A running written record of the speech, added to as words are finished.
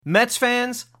Mets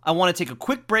fans, I want to take a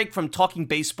quick break from talking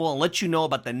baseball and let you know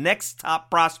about the next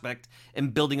top prospect in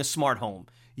building a smart home.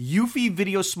 Eufy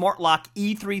Video Smart Lock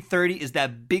E330 is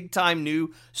that big-time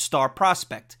new star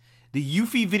prospect. The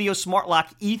Eufy Video Smart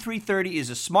Lock E330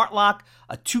 is a smart lock,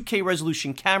 a 2K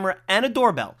resolution camera, and a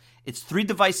doorbell. It's 3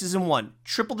 devices in one,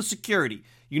 triple the security.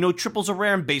 You know triples are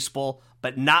rare in baseball,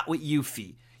 but not with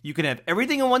Eufy. You can have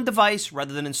everything in one device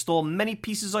rather than install many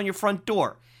pieces on your front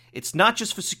door. It's not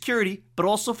just for security, but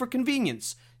also for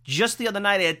convenience. Just the other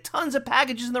night, I had tons of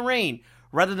packages in the rain.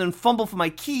 Rather than fumble for my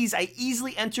keys, I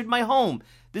easily entered my home.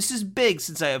 This is big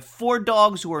since I have 4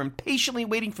 dogs who are impatiently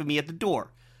waiting for me at the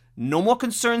door. No more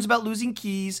concerns about losing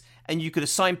keys, and you could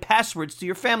assign passwords to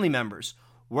your family members.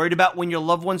 Worried about when your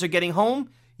loved ones are getting home?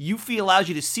 Eufy allows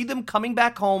you to see them coming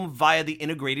back home via the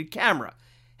integrated camera.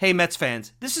 Hey Mets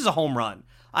fans, this is a home run.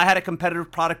 I had a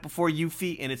competitive product before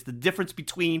Eufy, and it's the difference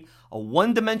between a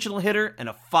one-dimensional hitter and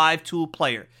a 5-tool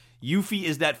player. Eufy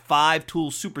is that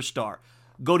 5-tool superstar.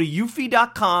 Go to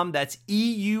eufy.com, that's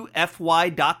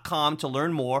EUFY.com to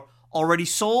learn more. Already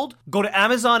sold? Go to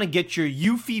Amazon and get your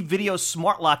Eufy Video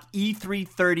Smart Lock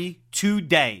E330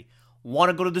 today.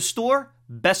 Want to go to the store?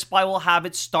 Best Buy will have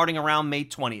it starting around May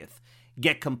 20th.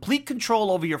 Get complete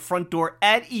control over your front door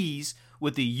at ease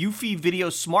with the Eufy Video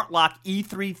Smart Lock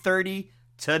E330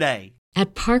 today.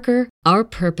 At Parker, our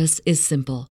purpose is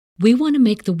simple. We want to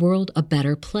make the world a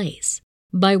better place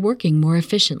by working more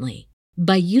efficiently,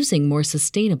 by using more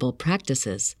sustainable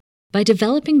practices, by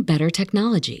developing better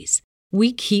technologies.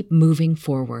 We keep moving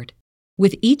forward.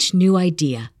 With each new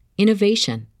idea,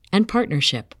 innovation, and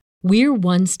partnership, we're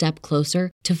one step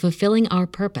closer to fulfilling our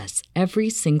purpose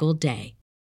every single day.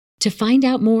 To find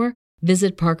out more,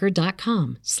 visit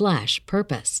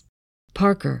parker.com/purpose.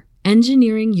 Parker,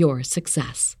 engineering your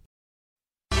success.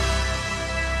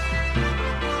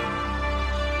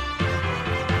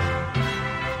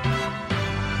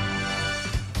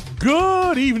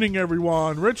 Good evening,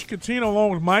 everyone. Rich Catino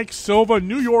along with Mike Silva.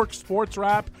 New York Sports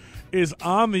Wrap is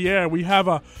on the air. We have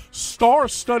a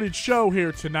star-studded show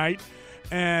here tonight,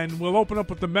 and we'll open up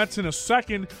with the Mets in a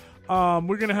second.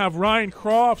 We're going to have Ryan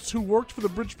Crofts, who worked for the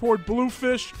Bridgeport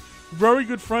Bluefish. Very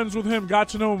good friends with him. Got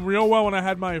to know him real well when I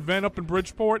had my event up in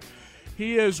Bridgeport.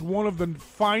 He is one of the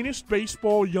finest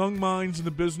baseball young minds in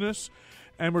the business,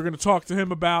 and we're going to talk to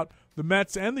him about the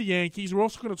Mets and the Yankees. We're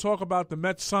also going to talk about the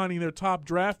Mets signing their top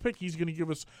draft pick. He's going to give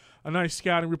us a nice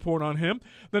scouting report on him.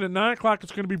 Then at 9 o'clock,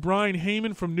 it's going to be Brian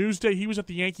Heyman from Newsday. He was at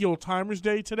the Yankee Old Timers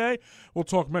Day today. We'll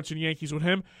talk Mets and Yankees with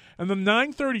him. And then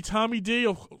 9:30, Tommy D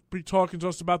will be talking to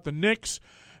us about the Knicks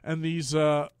and these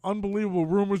unbelievable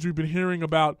rumors we've been hearing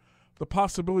about the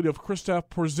possibility of Kristaps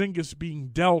Porzingis being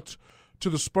dealt to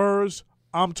the Spurs.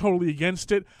 I'm totally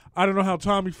against it. I don't know how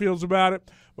Tommy feels about it,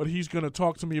 but he's going to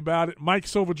talk to me about it. Mike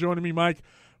Silva joining me. Mike,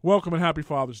 welcome and happy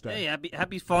Father's Day. Hey,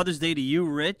 happy Father's Day to you,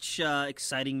 Rich.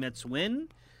 Exciting Mets win.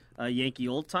 Yankee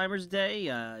Old Timers Day.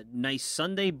 Nice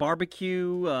Sunday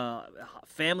barbecue,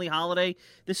 family holiday.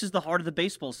 This is the heart of the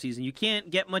baseball season. You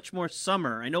can't get much more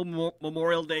summer. I know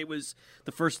Memorial Day was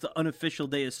the first unofficial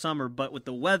day of summer, but with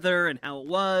the weather and how it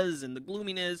was and the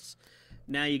gloominess,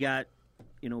 now you got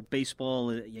baseball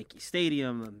at Yankee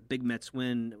Stadium, a big Mets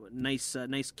win, nice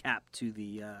cap to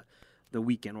the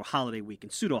weekend, or holiday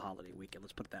weekend, pseudo-holiday weekend,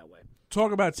 let's put it that way.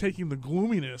 Talk about taking the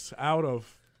gloominess out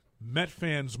of Met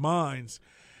fans' minds.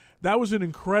 That was an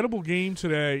incredible game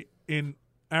today in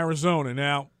Arizona.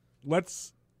 Now,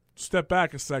 let's step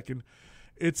back a second.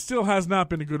 It still has not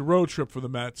been a good road trip for the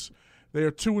Mets. They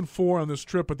are 2-4 on this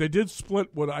trip, but they did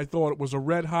split what I thought was a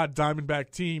red-hot Diamondback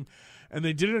team, and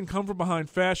they did it in come-from-behind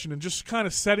fashion and just kind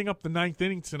of setting up the ninth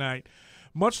inning tonight.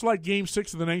 Much like Game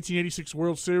 6 of the 1986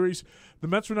 World Series, the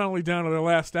Mets were not only down to their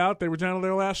last out, they were down to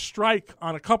their last strike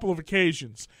on a couple of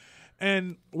occasions.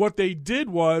 And what they did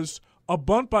was a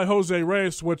bunt by Jose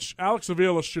Reyes, which Alex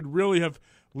Avila should really have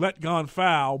let gone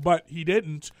foul, but he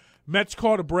didn't. Mets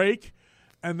caught a break,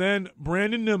 and then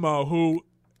Brandon Nimmo, who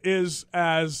is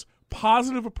as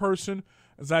positive a person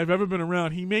as I've ever been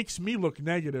around. He makes me look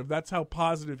negative. That's how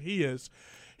positive he is.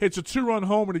 Hits a 2-run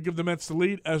homer to give the Mets the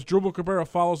lead as Drupal Cabrera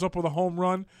follows up with a home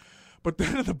run. But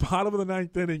then at the bottom of the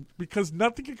ninth inning, because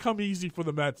nothing can come easy for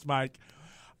the Mets, Mike,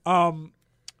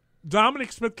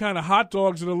 Dominic Smith kind of hot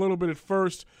dogs it a little bit at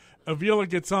first. Avila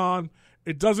gets on.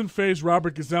 It doesn't faze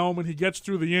Robert Gsellman. He gets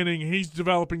through the inning. He's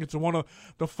developing into one of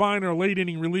the finer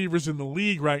late-inning relievers in the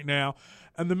league right now.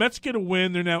 And the Mets get a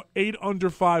win. They're now 8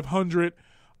 under 500.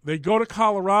 They go to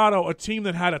Colorado, a team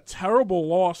that had a terrible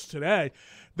loss today.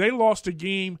 They lost a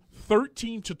game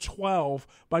 13-12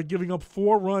 by giving up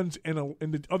 4 runs in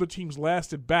the other team's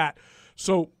last at bat.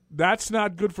 So that's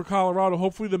not good for Colorado.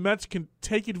 Hopefully the Mets can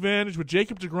take advantage with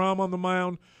Jacob deGrom on the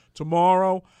mound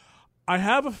tomorrow. I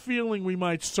have a feeling we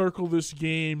might circle this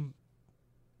game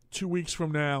 2 weeks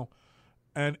from now,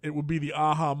 and it will be the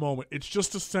aha moment. It's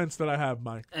just a sense that I have,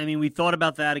 Mike. I mean, we thought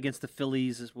about that against the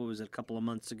Phillies, what was it, a couple of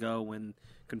months ago when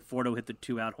Conforto hit the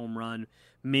 2-out home run.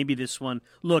 Maybe this one.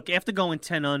 Look, after going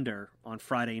 10 under on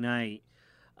Friday night,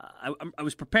 I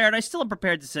was prepared. I still am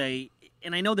prepared to say,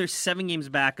 and I know there's 7 games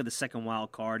back of the second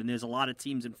wild card, and there's a lot of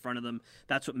teams in front of them.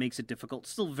 That's what makes it difficult.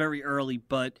 It's still very early,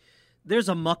 but there's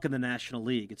a muck in the National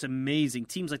League. It's amazing.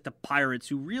 Teams like the Pirates,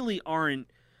 who really aren't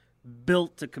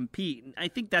built to compete. And I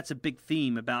think that's a big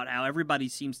theme about how everybody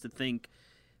seems to think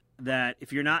that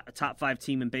if you're not a top 5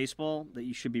 team in baseball, that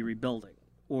you should be rebuilding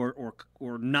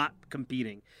or not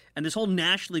competing. And this whole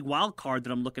National League wild card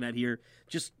that I'm looking at here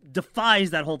just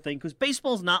defies that whole thing, because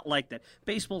baseball's not like that.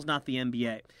 Baseball's not the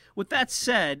NBA. With that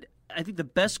said, I think the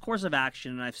best course of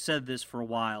action, and I've said this for a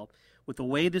while, with the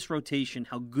way this rotation,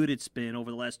 how good it's been over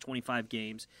the last 25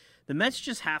 games, the Mets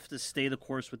just have to stay the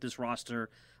course with this roster.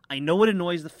 I know it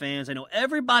annoys the fans. I know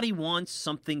everybody wants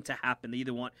something to happen. They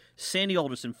either want Sandy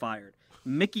Alderson fired,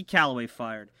 Mickey Callaway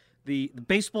fired, the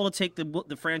baseball to take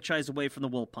the franchise away from the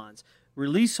Wilpons,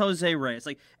 release Jose Reyes.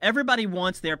 Like, everybody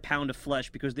wants their pound of flesh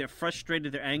because they're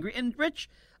frustrated, they're angry. And, Rich,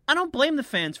 I don't blame the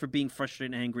fans for being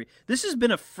frustrated and angry. This has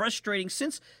been a frustrating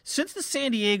since the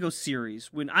San Diego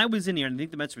series, when I was in here, and I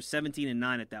think the Mets were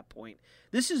 17-9 at that point.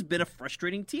 This has been a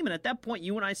frustrating team, and at that point,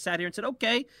 you and I sat here and said,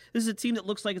 okay, this is a team that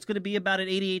looks like it's going to be about an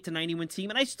 88-90 win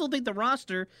team, and I still think the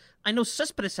roster, I know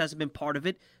Cespedes hasn't been part of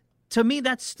it. To me,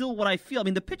 that's still what I feel. I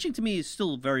mean, the pitching to me is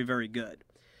still very, very good.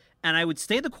 And I would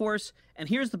stay the course, and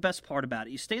here's the best part about it.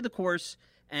 You stay the course,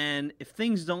 and if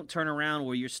things don't turn around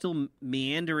where you're still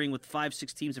meandering with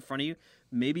 5-6 teams in front of you,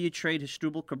 maybe you trade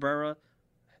Hasdrubal Cabrera,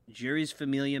 Jerry's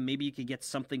Familia, maybe you could get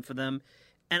something for them.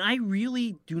 And I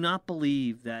really do not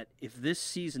believe that if this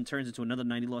season turns into another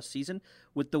 90-loss season,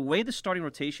 with the way the starting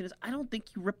rotation is, I don't think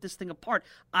you rip this thing apart.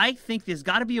 I think there's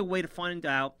got to be a way to find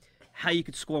out how you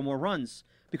could score more runs,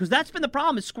 because that's been the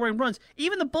problem, is scoring runs.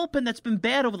 Even the bullpen that's been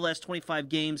bad over the last 25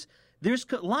 games, there's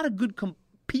a lot of good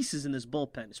pieces in this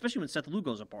bullpen, especially when Seth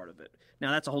Lugo's a part of it.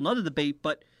 Now, that's a whole other debate,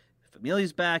 but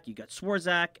Familia's back, you got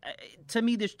Swarzak. To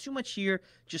me, there's too much here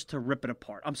just to rip it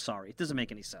apart. I'm sorry. It doesn't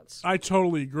make any sense. I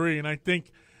totally agree, and I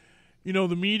think,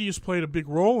 the media's played a big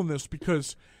role in this,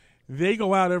 because they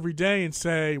go out every day and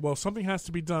say, well, something has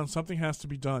to be done, something has to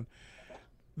be done.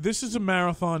 This is a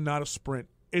marathon, not a sprint.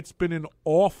 It's been an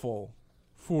awful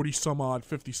 40-some-odd,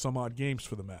 50-some-odd games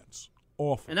for the Mets.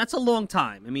 Awful. And that's a long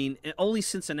time. I mean, only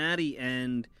Cincinnati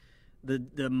and the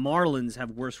Marlins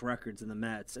have worse records than the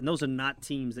Mets, and those are not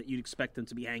teams that you'd expect them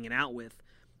to be hanging out with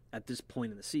at this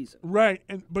point in the season. Right,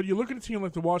 but you look at a team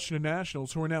like the Washington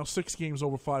Nationals, who are now 6 games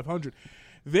over 500.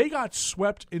 They got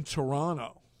swept in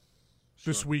Toronto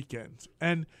this weekend,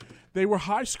 and they were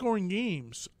high-scoring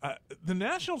games. The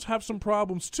Nationals have some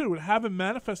problems, too. It haven't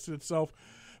manifested itself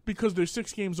because they're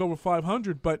 6 games over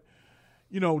 500, but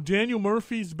Daniel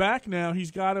Murphy's back now.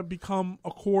 He's got to become a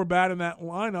core bat in that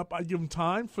lineup. I give him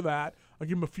time for that. I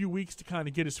give him a few weeks to kind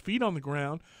of get his feet on the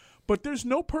ground. But there's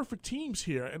no perfect teams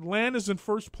here. Atlanta's in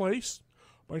first place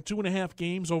by 2.5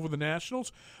 games over the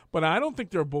Nationals, but I don't think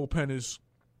their bullpen is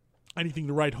anything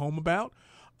to write home about.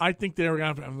 I think they're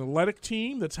going to have an athletic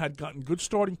team that's gotten good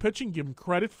starting pitching. Give them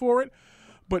credit for it.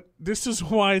 But this is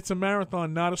why it's a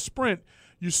marathon, not a sprint.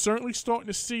 You're certainly starting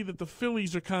to see that the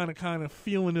Phillies are kind of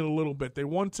feeling it a little bit. They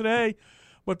won today,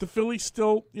 but the Phillies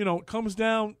still, it comes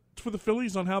down for the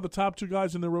Phillies on how the top 2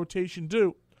 guys in their rotation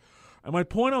do. And my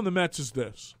point on the Mets is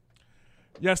this.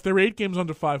 Yes, they're 8 games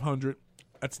under 500.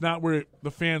 That's not where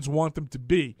the fans want them to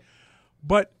be.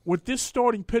 But with this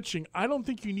starting pitching, I don't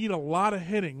think you need a lot of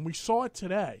hitting. We saw it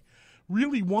today.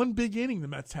 Really, one big inning the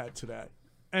Mets had today,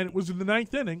 and it was in the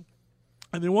 9th inning,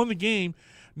 and they won the game.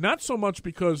 Not so much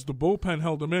because the bullpen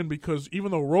held them in, because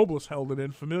even though Robles held it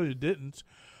in, Familia didn't.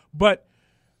 But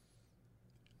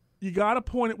you got to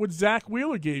point at what Zach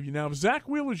Wheeler gave you. Now, if Zach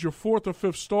Wheeler's your 4th or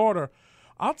 5th starter,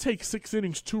 I'll take 6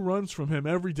 innings, 2 runs from him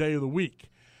every day of the week.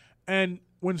 And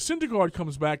when Syndergaard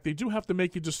comes back, they do have to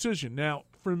make a decision. Now,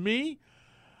 for me,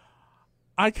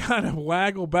 I kind of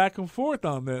waggle back and forth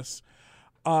on this.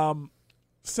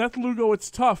 Seth Lugo, it's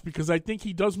tough because I think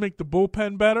he does make the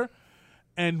bullpen better.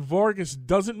 And Vargas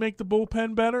doesn't make the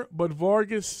bullpen better, but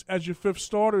Vargas as your 5th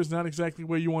starter is not exactly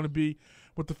where you want to be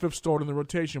with the 5th starter in the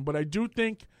rotation. But I do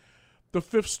think the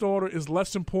 5th starter is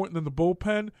less important than the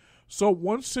bullpen. So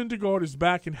once Syndergaard is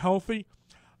back and healthy,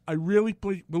 I really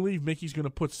believe Mickey's going to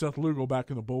put Seth Lugo back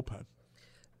in the bullpen.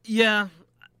 Yeah,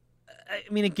 I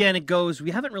mean, again, it goes.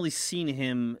 We haven't really seen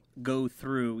him go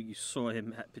through. You saw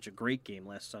him pitch a great game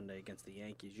last Sunday against the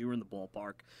Yankees. You were in the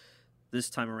ballpark. This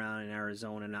time around in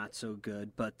Arizona, not so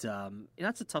good. But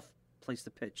that's a tough place to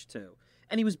pitch too.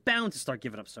 And he was bound to start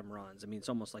giving up some runs. I mean, it's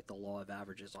almost like the law of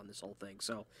averages on this whole thing.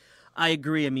 So I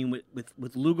agree. I mean,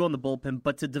 with Lugo in the bullpen,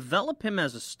 but to develop him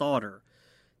as a starter,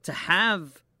 to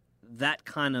have that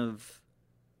kind of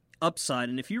upside.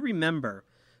 And if you remember,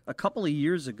 a couple of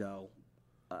years ago,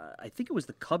 I think it was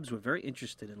the Cubs were very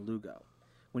interested in Lugo.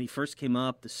 When he first came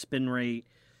up, the spin rate,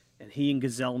 and he and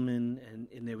Gazelman,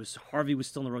 and there was Harvey was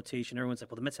still in the rotation. Everyone's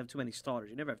like, well, the Mets have too many starters.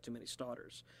 You never have too many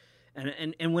starters.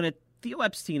 And when Theo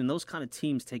Epstein and those kind of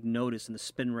teams take notice in the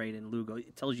spin rate in Lugo,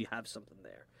 it tells you have something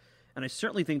there. And I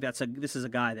certainly think this is a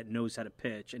guy that knows how to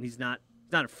pitch, and he's not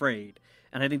afraid.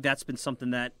 And I think that's been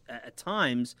something that at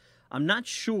times I'm not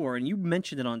sure, and you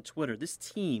mentioned it on Twitter, this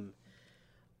team,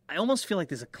 I almost feel like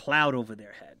there's a cloud over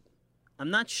their head. I'm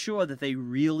not sure that they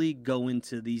really go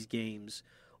into these games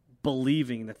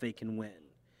believing that they can win.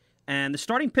 And the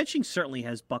starting pitching certainly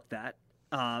has bucked that.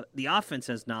 The offense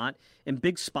has not. In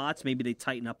big spots, maybe they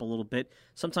tighten up a little bit.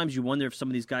 Sometimes you wonder if some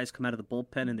of these guys come out of the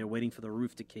bullpen and they're waiting for the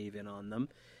roof to cave in on them.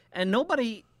 And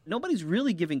nobody's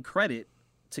really giving credit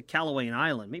to Callaway and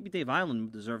Island. Maybe Dave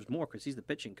Island deserves more because he's the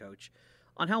pitching coach,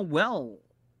 on how well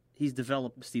he's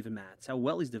developed Steven Matz, how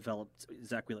well he's developed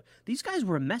Zach Wheeler. These guys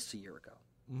were a mess a year ago.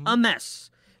 Mm-hmm. A mess.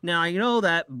 Now, I know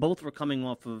that both were coming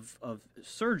off of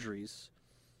surgeries,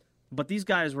 but these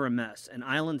guys were a mess. And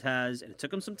Island has, and it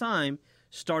took him some time,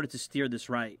 started to steer this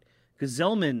right.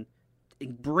 Gazelman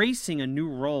embracing a new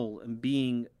role and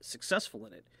being successful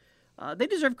in it. They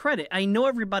deserve credit. I know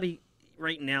everybody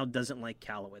right now doesn't like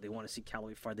Callaway. They want to see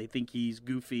Callaway fired. They think he's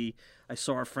goofy. I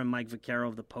saw our friend Mike Vaccaro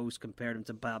of the Post compared him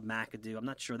to Bob McAdoo. I'm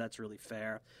not sure that's really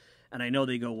fair. And I know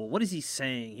they go, well, what is he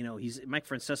saying? You know, Mike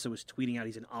Francesa was tweeting out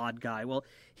he's an odd guy. Well,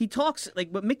 he talks, like,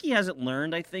 what Mickey hasn't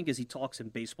learned, I think, is he talks in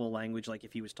baseball language like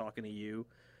if he was talking to you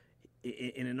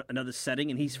in another setting,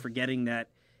 and he's forgetting that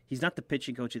he's not the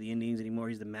pitching coach of the Indians anymore.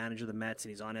 He's the manager of the Mets, and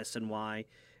he's on SNY.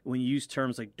 When you use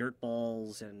terms like dirt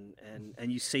balls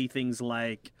and you say things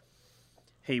like,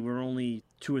 hey, we're only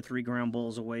 2 or 3 ground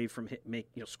balls away from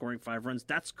scoring 5 runs,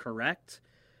 that's correct.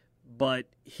 But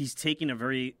he's taking a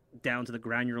very down to the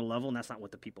granular level, and that's not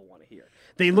what the people want to hear.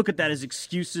 They look at that as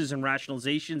excuses and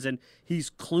rationalizations, and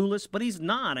he's clueless, but he's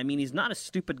not. I mean, he's not a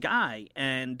stupid guy.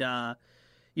 And,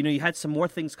 you had some more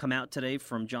things come out today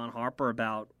from John Harper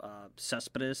about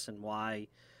Cespedes and why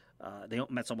the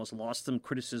Mets almost lost him,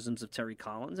 criticisms of Terry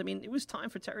Collins. I mean, it was time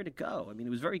for Terry to go. I mean,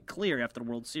 it was very clear after the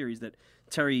World Series that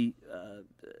Terry,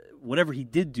 whatever he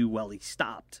did do well, he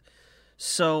stopped.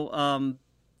 So,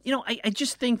 I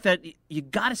just think that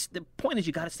the point is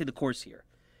you got to stay the course here.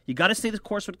 You got to stay the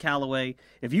course with Callaway.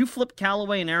 If you flip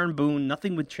Callaway and Aaron Boone,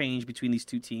 nothing would change between these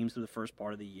two teams through the first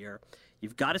part of the year.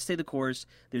 You've got to stay the course.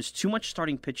 There's too much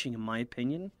starting pitching, in my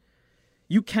opinion.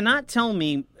 You cannot tell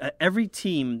me every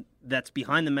team that's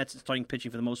behind the Mets and starting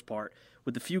pitching for the most part,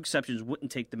 with a few exceptions,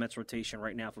 wouldn't take the Mets rotation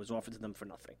right now if it was offered to them for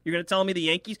nothing. You're going to tell me the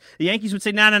Yankees? The Yankees would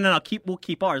say, no, we'll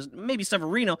keep ours. Maybe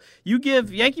Severino. You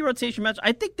give Yankee rotation match,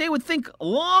 I think they would think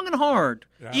long and hard,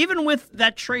 even with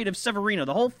that trade of Severino,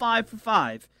 the whole 5 for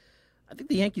 5. I think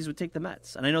the Yankees would take the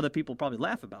Mets. And I know that people probably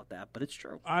laugh about that, but it's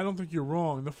true. I don't think you're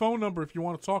wrong. The phone number, if you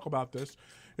want to talk about this,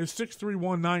 is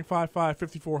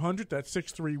 631-955-5400. That's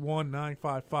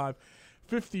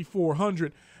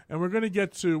 631-955-5400. And we're going to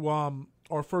get to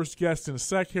our first guest in a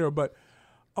sec here, but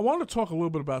I want to talk a little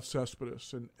bit about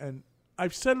Cespedes. And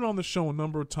I've said it on the show a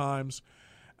number of times,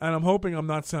 and I'm hoping I'm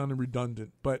not sounding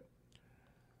redundant, but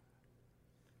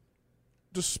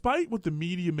despite what the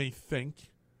media may think,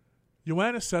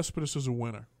 Yoenis Cespedes is a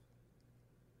winner.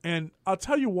 And I'll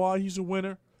tell you why he's a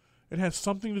winner. It has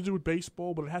something to do with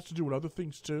baseball, but it has to do with other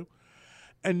things too.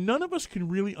 And none of us can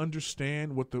really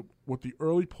understand what the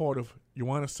early part of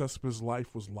Yoenis Cespedes'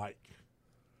 life was like,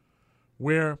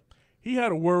 where he had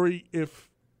to worry if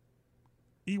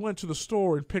he went to the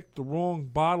store and picked the wrong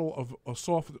bottle of a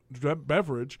soft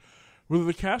beverage, whether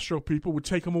the Castro people would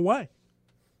take him away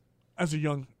as a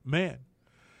young man.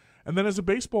 And then as a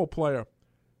baseball player,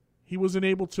 he wasn't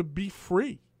able to be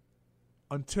free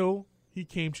until he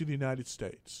came to the United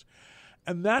States.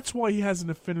 And that's why he has an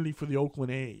affinity for the Oakland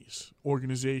A's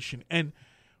organization. And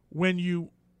when you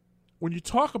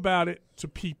talk about it to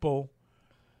people,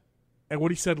 and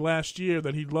what he said last year,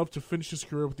 that he'd love to finish his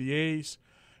career with the A's,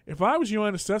 if I was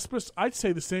Yoenis Cespedes, I'd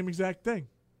say the same exact thing.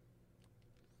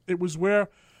 It was where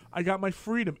I got my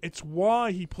freedom. It's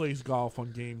why he plays golf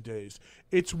on game days.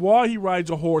 It's why he rides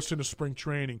a horse in a spring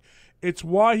training. It's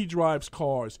why he drives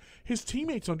cars. His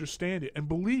teammates understand it. And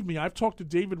believe me, I've talked to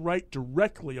David Wright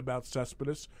directly about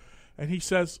Cespedes, and he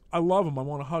says, I love him. I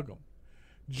want to hug him.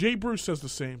 Jay Bruce says the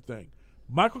same thing.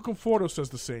 Michael Conforto says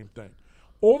the same thing.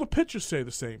 All the pitchers say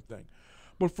the same thing.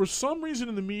 But for some reason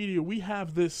in the media, we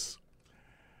have this,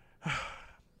 and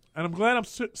I'm glad I'm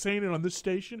saying it on this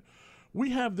station,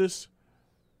 we have this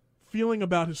feeling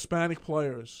about Hispanic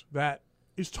players that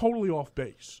is totally off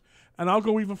base. And I'll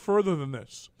go even further than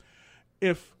this.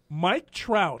 If Mike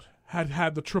Trout had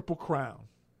had the Triple Crown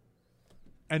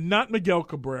and not Miguel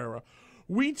Cabrera,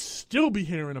 we'd still be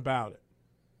hearing about it.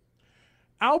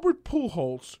 Albert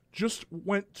Pujols just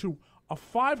went to a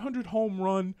 500 home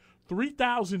run,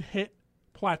 3,000 hit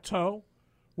plateau,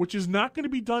 which is not going to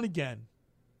be done again.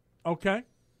 Okay?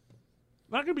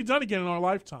 Not going to be done again in our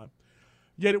lifetime.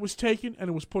 Yet it was taken and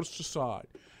it was pushed aside.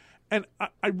 And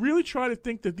I really try to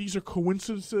think that these are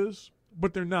coincidences,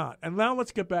 but they're not. And now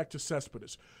let's get back to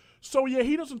Cespedes. So, yeah,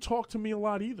 he doesn't talk to me a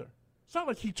lot either. It's not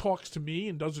like he talks to me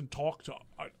and doesn't talk to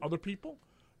other people.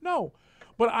 No.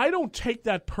 But I don't take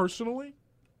that personally.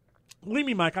 Believe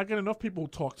me, Mike, I get enough people who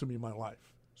talk to me in my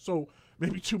life. So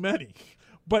maybe too many.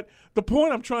 But the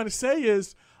point I'm trying to say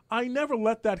is I never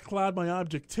let that cloud my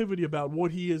objectivity about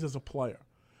what he is as a player.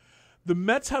 The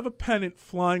Mets have a pennant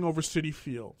flying over Citi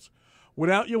Fields.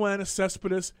 Without Yoenis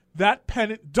Cespedes, that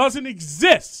pennant doesn't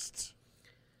exist.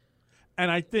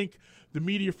 And I think the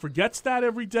media forgets that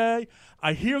every day.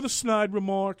 I hear the snide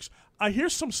remarks. I hear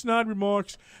some snide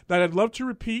remarks that I'd love to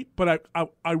repeat, but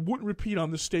I wouldn't repeat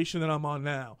on the station that I'm on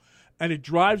now. And it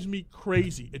drives me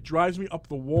crazy. It drives me up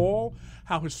the wall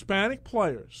how Hispanic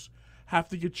players have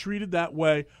to get treated that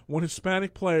way when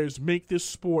Hispanic players make this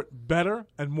sport better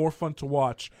and more fun to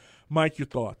watch. Mike, your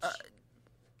thoughts?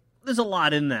 There's a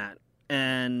lot in that.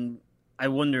 And I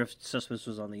wonder if Cespedes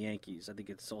was on the Yankees. I think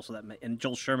it's also that. And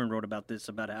Joel Sherman wrote about this,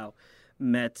 about how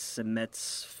Mets and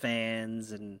Mets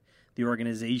fans and the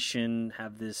organization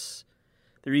have this.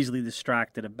 They're easily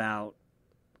distracted about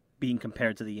being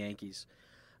compared to the Yankees.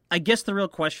 I guess the real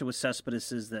question with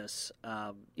Cespedes is this.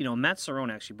 Matt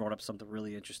Cerrone actually brought up something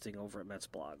really interesting over at Mets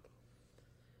Blog.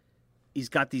 He's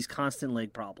got these constant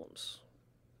leg problems.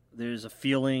 There's a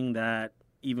feeling that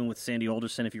even with Sandy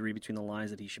Alderson, if you read between the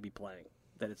lines, that he should be playing.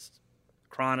 That it's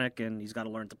chronic and he's got to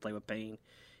learn to play with pain.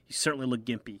 He certainly looked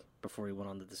gimpy before he went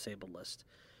on the disabled list.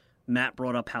 Matt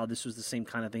brought up how this was the same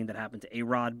kind of thing that happened to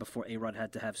A-Rod before A-Rod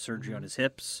had to have surgery on his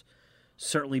hips.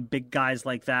 Certainly big guys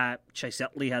like that. Chase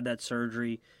Utley had that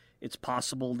surgery. It's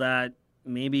possible that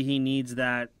maybe he needs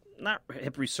that, not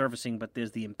hip resurfacing, but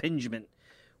there's the impingement,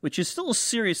 which is still a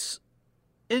serious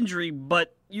injury,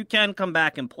 but you can come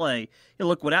back and play.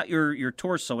 Look, without your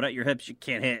torso, without your hips, you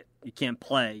can't hit. You can't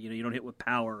play. You don't hit with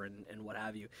power and what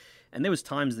have you. And there was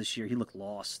times this year he looked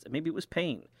lost. Maybe it was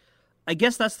pain. I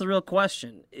guess that's the real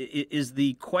question. Is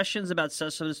the questions about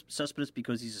Cespedes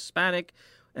because he's Hispanic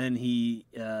and he,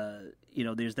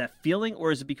 there's that feeling,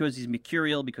 or is it because he's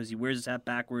mercurial, because he wears his hat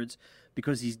backwards,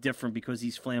 because he's different, because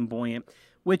he's flamboyant,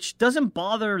 which doesn't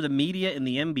bother the media in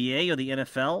the NBA or the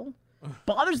NFL,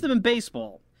 bothers them in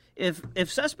baseball.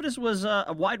 If Cespedes was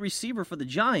a wide receiver for the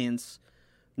Giants,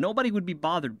 nobody would be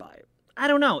bothered by it. I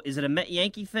don't know. Is it a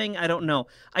Met-Yankee thing? I don't know.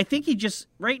 I think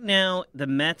right now, the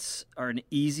Mets are an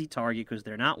easy target because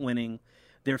they're not winning.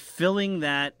 They're filling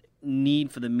that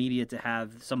need for the media to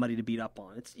have somebody to beat up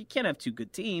on. You can't have two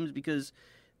good teams because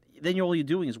then all you're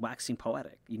doing is waxing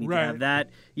poetic. You need to have that.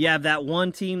 You have that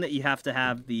one team that you have to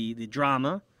have the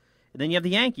drama, and then you have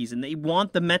the Yankees, and they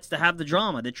want the Mets to have the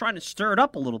drama. They're trying to stir it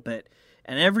up a little bit,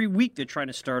 and every week they're trying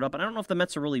to stir it up. And I don't know if the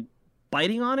Mets are really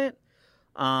biting on it.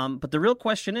 But the real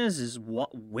question is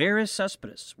where is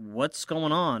Cespedes? What's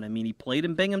going on? I mean, he played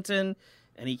in Binghamton,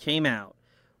 and he came out.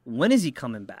 When is he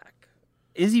coming back?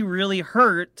 Is he really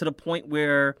hurt to the point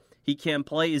where he can't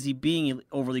play? Is he being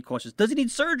overly cautious? Does he need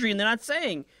surgery? And they're not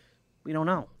saying. We don't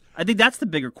know. I think that's the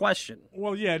bigger question.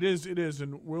 Well, yeah, it is,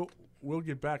 and we'll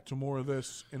get back to more of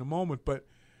this in a moment. But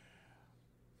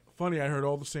funny, I heard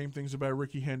all the same things about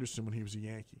Rickey Henderson when he was a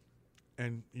Yankee,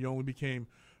 and he only became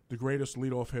the greatest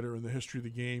leadoff hitter in the history of the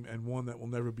game, and one that will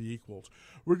never be equaled.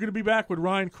 We're going to be back with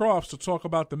Ryan Crofts to talk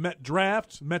about the Met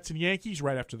draft, Mets and Yankees,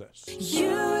 right after this.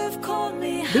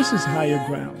 This is Higher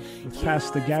Ground with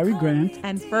Pastor Gary Grant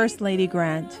and First Lady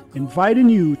Grant, inviting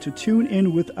you to tune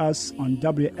in with us on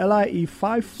WLIE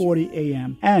 540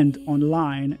 AM and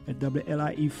online at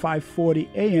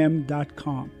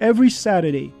WLIE540am.com every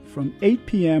Saturday from 8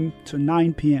 p.m. to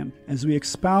 9 p.m. as we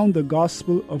expound the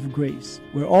gospel of grace.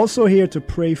 We're also here to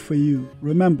pray for you.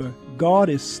 Remember, God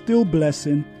is still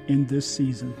blessing in this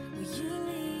season.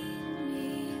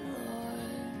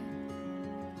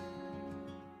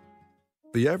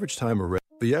 The average time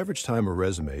a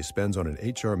resume spends on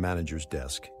an HR manager's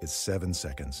desk is 7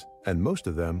 seconds, and most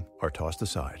of them are tossed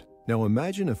aside. Now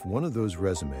imagine if one of those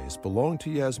resumes belonged to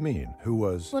Yasmin, who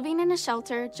was living in a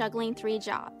shelter, juggling 3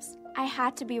 jobs. I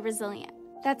had to be resilient.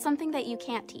 That's something that you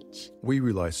can't teach. We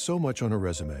rely so much on a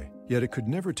resume, yet it could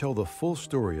never tell the full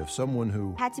story of someone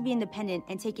who had to be independent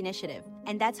and take initiative.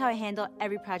 And that's how I handle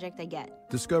every project I get.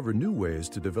 Discover new ways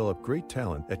to develop great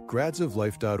talent at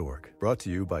gradsoflife.org. Brought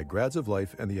to you by Grads of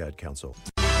Life and the Ad Council.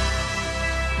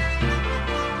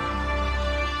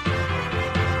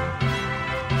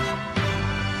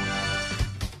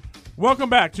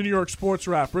 Welcome back to New York Sports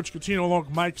Wrap. Rich Catino along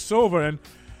with Mike Silva, and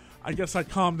I guess I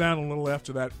calmed down a little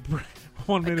after that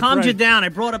 1 minute I calmed break. you down. I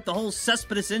brought up the whole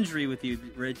Cespedes injury with you,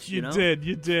 Rich. You know?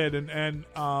 did, and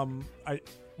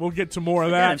we'll get to more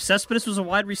of that. Again, if Cespedes was a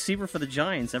wide receiver for the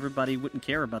Giants, everybody wouldn't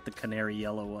care about the canary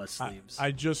yellow sleeves. I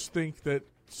just think that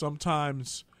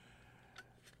sometimes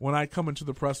when I come into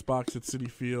the press box at Citi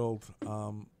Field,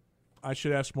 I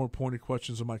should ask more pointed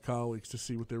questions of my colleagues to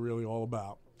see what they're really all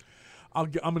about.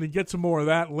 I'm going to get to more of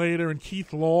that later, and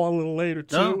Keith Law a little later,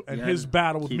 too, his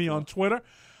battle with Keith me Law on Twitter.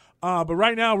 But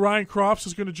right now, Ryan Crofts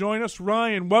is going to join us.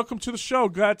 Ryan, welcome to the show.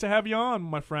 Glad to have you on,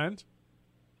 my friend.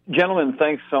 Gentlemen,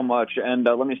 thanks so much. And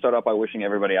let me start off by wishing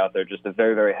everybody out there just a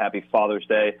very, very happy Father's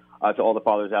Day. To all the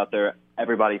fathers out there,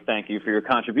 everybody, thank you for your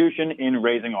contribution in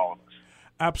raising all of us.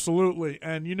 Absolutely.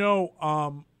 And,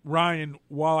 Ryan,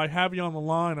 while I have you on the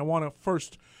line, I want to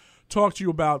first talk to you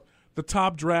about the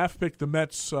top draft pick the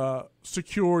Mets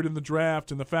secured in the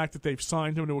draft and the fact that they've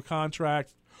signed him to a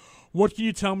contract. What can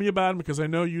you tell me about him? Because I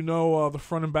know you know the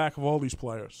front and back of all these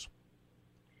players.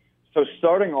 So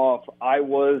starting off, I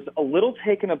was a little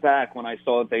taken aback when I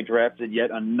saw that they drafted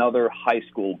yet another high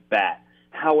school bat.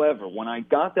 However, when I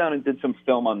got down and did some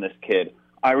film on this kid,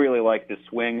 I really like the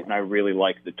swing and I really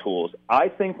like the tools. I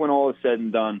think when all is said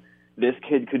and done, this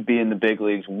kid could be in the big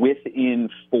leagues within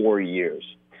 4 years.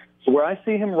 So where I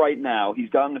see him right now, he's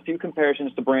gotten a few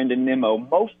comparisons to Brandon Nimmo,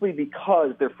 mostly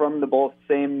because they're from the both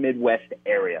same Midwest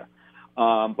area.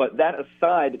 But that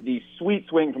aside, the sweet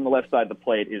swing from the left side of the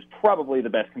plate is probably the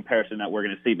best comparison that we're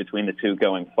going to see between the two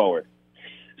going forward.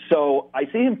 So I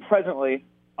see him presently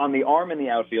on the arm in the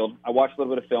outfield. I watched a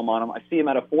little bit of film on him. I see him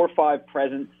at a 4.5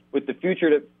 present with the future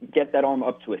to get that arm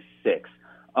up to a 6.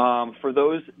 For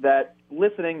those that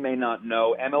listening may not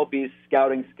know, MLB's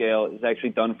scouting scale is actually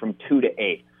done from 2 to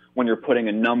 8. When you're putting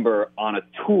a number on a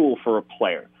tool for a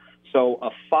player. So a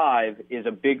 5 is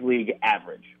a big league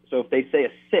average. So if they say a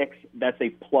 6, that's a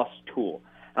plus tool.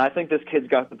 And I think this kid's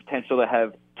got the potential to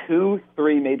have 2,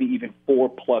 3, maybe even 4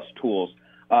 plus tools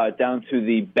down to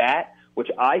the bat, which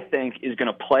I think is going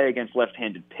to play against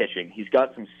left-handed pitching. He's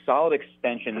got some solid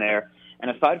extension there.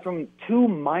 And aside from 2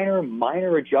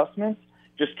 minor adjustments,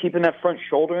 just keeping that front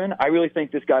shoulder in, I really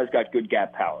think this guy's got good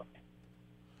gap power.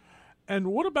 And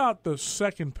what about the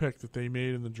second pick that they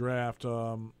made in the draft?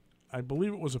 I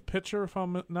believe it was a pitcher, if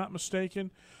I'm not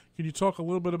mistaken. Can you talk a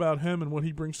little bit about him and what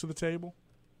he brings to the table?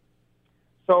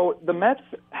 So the Mets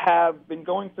have been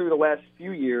going through the last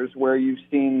few years where you've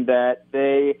seen that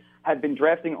they had been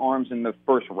drafting arms in the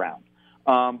first round.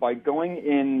 By going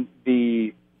in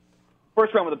the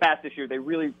first round with the bats this year, they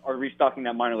really are restocking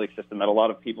that minor league system that a lot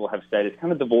of people have said is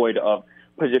kind of devoid of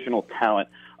positional talent.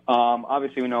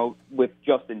 Obviously, we know with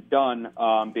Justin Dunn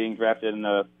being drafted in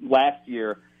the last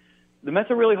year, the Mets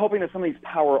are really hoping that some of these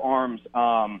power arms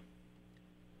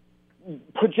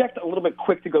project a little bit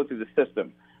quick to go through the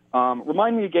system.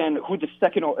 Remind me again who the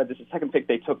second pick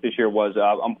they took this year was.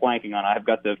 I'm blanking on. I've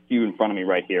got the few in front of me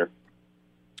right here.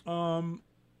 Yeah, I'm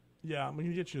going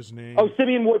to get you his name. Oh,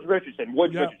 Simeon Woods Richardson.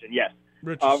 Richardson, yes.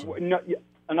 Richardson.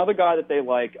 Another guy that they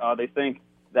like. They think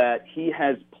that he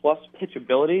has plus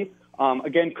pitchability.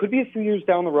 Again, could be a few years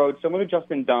down the road, similar to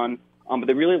Justin Dunn, but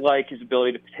they really like his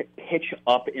ability to pitch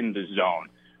up in the zone.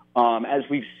 As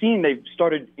we've seen, they've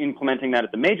started implementing that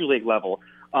at the major league level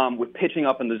with pitching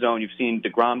up in the zone. You've seen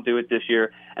DeGrom do it this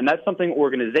year, and that's something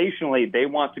organizationally they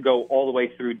want to go all the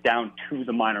way through down to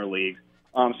the minor leagues.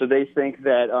 So they think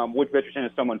that Woods Richardson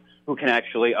is someone who can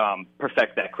actually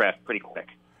perfect that craft pretty quick.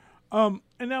 And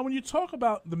now when you talk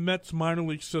about the Mets minor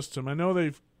league system, I know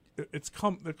they've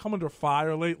come under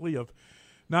fire lately of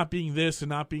not being this and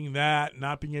not being that,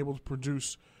 not being able to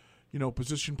produce,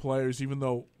 position players. Even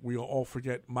though we all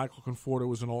forget Michael Conforto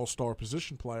was an all-star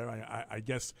position player, I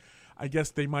guess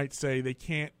they might say they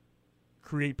can't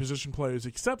create position players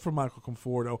except for Michael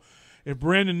Conforto. If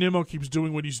Brandon Nimmo keeps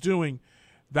doing what he's doing,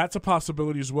 that's a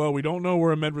possibility as well. We don't know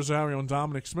where Ahmed Rosario and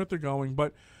Dominic Smith are going,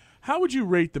 but how would you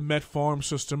rate the Met farm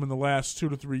system in the last 2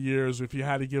 to 3 years if you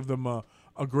had to give them a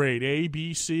grade? A,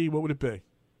 B, C, what would it be?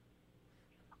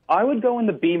 I would go in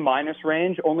the B-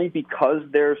 range only because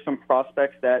there's some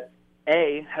prospects that,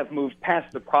 A, have moved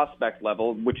past the prospect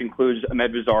level, which includes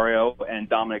Ahmed Rosario and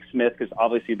Dominic Smith, because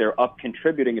obviously they're up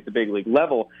contributing at the big league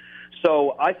level.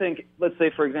 So I think, let's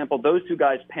say, for example, those two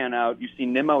guys pan out. You see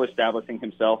Nimmo establishing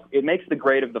himself. It makes the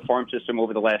grade of the farm system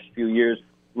over the last few years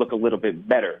look a little bit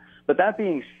better. But that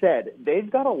being said, they've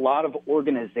got a lot of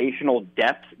organizational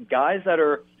depth, guys that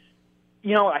are,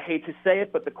 I hate to say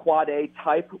it, but the quad A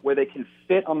type where they can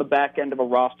fit on the back end of a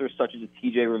roster such as a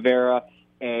TJ Rivera,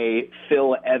 a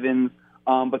Phil Evans.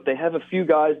 But they have a few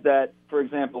guys that, for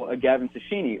example, a Gavin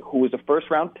Cecchini, who was a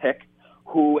first-round pick,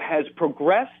 who has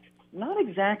progressed not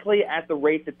exactly at the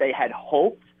rate that they had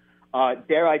hoped.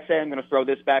 Dare I say, I'm going to throw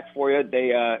this back for you.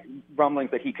 They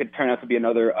rumblings that he could turn out to be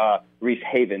another Reese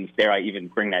Havens. Dare I even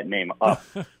bring that name up?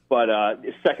 But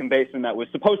second baseman that was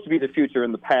supposed to be the future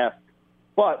in the past.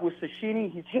 But with Cecchini,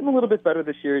 he's hitting a little bit better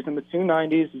this year. He's in the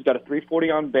 290s. He's got a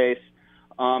 340 on base.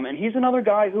 And he's another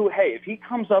guy who, hey, if he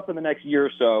comes up in the next year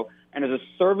or so and is a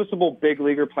serviceable big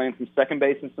leaguer playing some second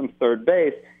base and some third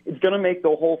base, it's going to make the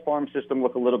whole farm system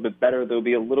look a little bit better. There'll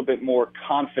be a little bit more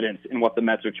confidence in what the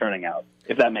Mets are turning out,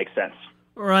 if that makes sense.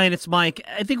 Ryan, it's Mike.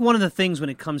 I think one of the things when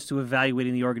it comes to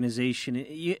evaluating the organization,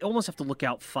 you almost have to look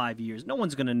out 5 years. No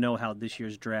one's going to know how this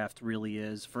year's draft really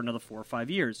is for another 4 or 5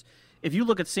 years. If you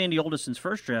look at Sandy Alderson's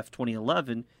first draft,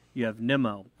 2011, you have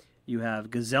Nimmo, you have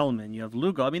Gazelman, you have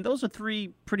Lugo. I mean, those are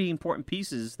three pretty important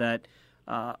pieces that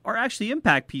are actually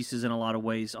impact pieces in a lot of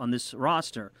ways on this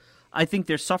roster. I think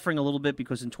they're suffering a little bit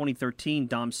because in 2013,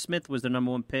 Dom Smith was their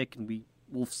number one pick, and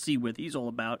we'll see what he's all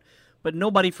about. But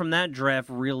nobody from that draft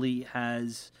really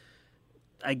has,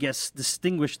 I guess,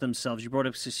 distinguished themselves. You brought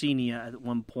up Cecchini at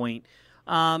one point.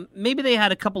 Maybe they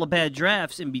had a couple of bad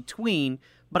drafts in between,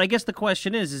 but I guess the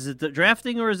question is it the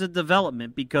drafting or is it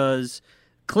development? Because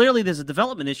clearly there's a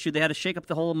development issue. They had to shake up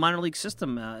the whole minor league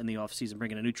system in the offseason,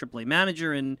 bring in a new AAA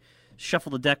manager and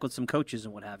shuffle the deck with some coaches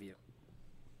and what have you.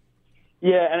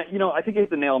 Yeah, and, I think you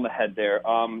hit the nail on the head there.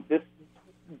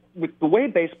 With the way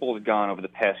baseball has gone over the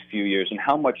past few years and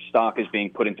how much stock is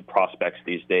being put into prospects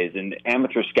these days, and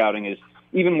amateur scouting is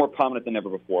even more prominent than ever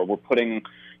before. We're putting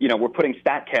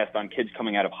StatCast on kids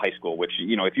coming out of high school, which,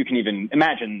 if you can even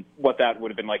imagine what that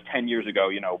would have been like 10 years ago,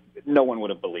 no one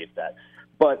would have believed that.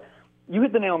 But you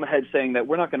hit the nail on the head saying that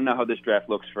we're not going to know how this draft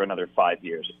looks for another 5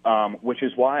 years, which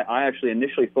is why I actually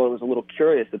initially thought it was a little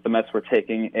curious that the Mets were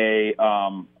taking a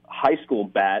high school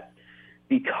bat,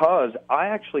 because I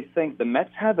actually think the Mets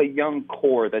have a young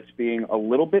core that's being a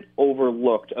little bit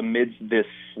overlooked amidst this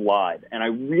slide. And I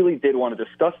really did want to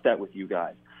discuss that with you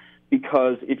guys,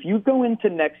 because if you go into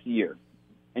next year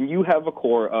and you have a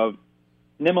core of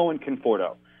Nimmo and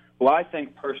Conforto, who I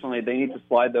think personally they need to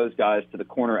slide those guys to the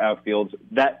corner outfields.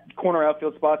 That corner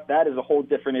outfield spot, that is a whole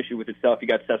different issue with itself. You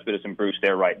got Cespedes and Bruce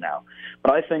there right now.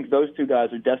 But I think those two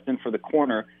guys are destined for the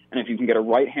corner, and if you can get a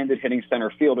right-handed hitting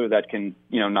center fielder that can,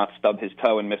 not stub his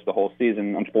toe and miss the whole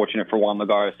season, unfortunate for Juan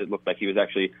Lagares, it looked like he was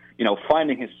actually,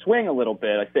 finding his swing a little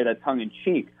bit. I say that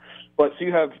tongue-in-cheek. But so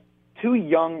you have two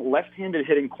young left-handed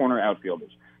hitting corner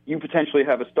outfielders. You potentially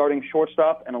have a starting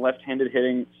shortstop and a left-handed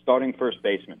hitting starting first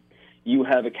baseman. You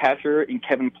have a catcher in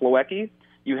Kevin Plawecki.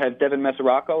 You have Devin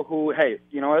Mesoraco, who, hey,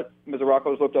 you know what?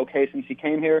 Mesoraco's looked okay since he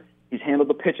came here. He's handled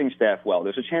the pitching staff well.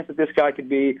 There's a chance that this guy could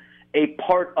be a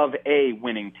part of a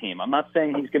winning team. I'm not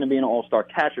saying he's going to be an all-star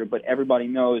catcher, but everybody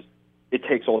knows it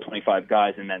takes all 25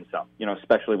 guys and then some,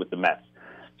 especially with the Mets.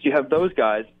 So you have those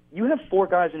guys. You have 4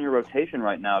 guys in your rotation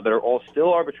right now that are all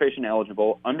still arbitration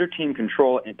eligible, under team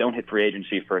control, and don't hit free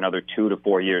agency for another 2 to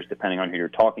 4 years, depending on who you're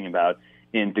talking about,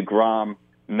 in DeGrom,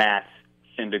 Matz,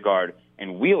 Syndergaard,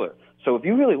 and Wheeler. So if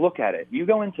you really look at it, you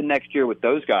go into next year with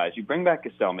those guys, you bring back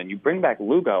Gazelman, you bring back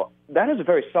Lugo, that is a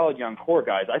very solid young core,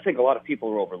 guys. I think a lot of people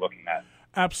are overlooking that.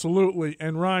 Absolutely.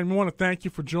 And Ryan, we want to thank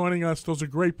you for joining us. Those are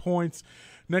great points.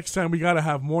 Next time we got to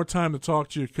have more time to talk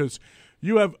to you, because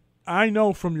I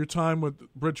know from your time with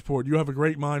Bridgeport, you have a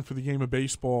great mind for the game of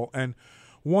baseball, and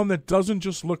one that doesn't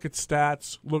just look at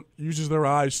stats, uses their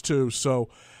eyes too. So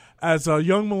as a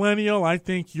young millennial, I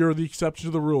think you're the exception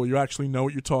to the rule. You actually know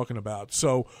what you're talking about.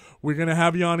 So we're going to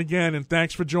have you on again, and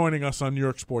thanks for joining us on New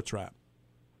York Sports Wrap.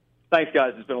 Thanks,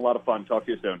 guys. It's been a lot of fun. Talk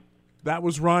to you soon. That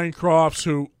was Ryan Crofts,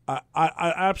 who I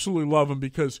absolutely love him,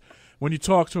 because when you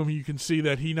talk to him, you can see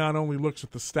that he not only looks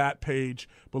at the stat page,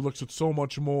 but looks at so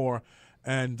much more,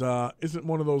 and isn't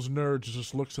one of those nerds who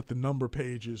just looks at the number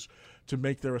pages to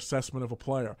make their assessment of a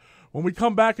player. When we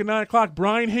come back at 9 o'clock,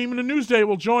 Brian Heyman of Newsday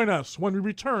will join us when we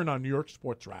return on New York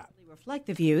Sports Wrap. Reflect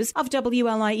the views of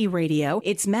WLIE Radio,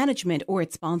 its management, or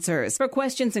its sponsors. For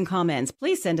questions and comments,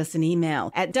 please send us an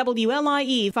email at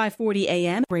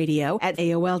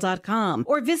WLIE540AMradio@AOL.com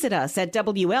or visit us at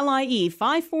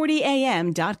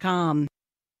WLIE540AM.com.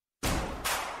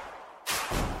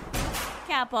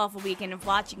 Cap off a weekend of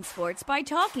watching sports by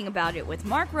talking about it with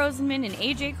Mark Rosenman and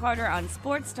AJ Carter on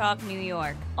Sports Talk New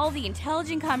York. All the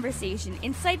intelligent conversation,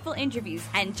 insightful interviews,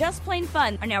 and just plain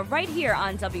fun are now right here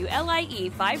on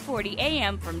WLIE 540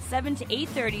 AM from 7 to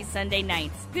 8:30 Sunday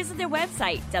nights. Visit their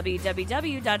website,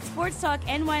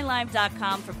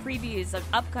 www.sportstalknylive.com for previews of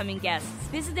upcoming guests.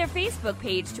 Visit their Facebook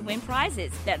page to win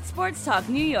prizes. That's Sports Talk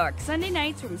New York, Sunday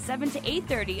nights from 7 to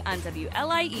 8:30 on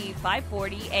WLIE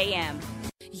 540 AM.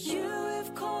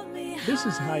 This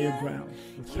is Higher Ground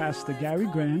with Pastor Gary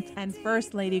Grant And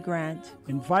First Lady Grant.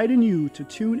 inviting you to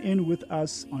tune in with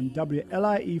us on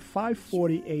WLIE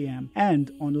 540 AM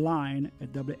and online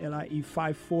at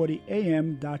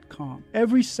WLIE540AM.com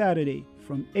every Saturday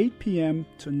from 8 p.m.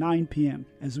 to 9 p.m.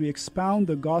 as we expound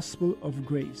the gospel of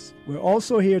grace. We're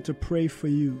also here to pray for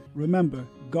you. Remember,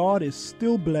 God is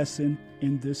still blessing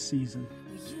in this season.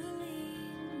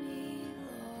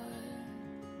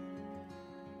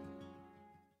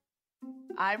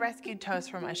 I rescued Toast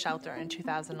from a shelter in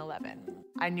 2011.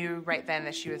 I knew right then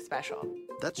that she was special.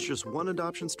 That's just one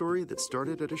adoption story that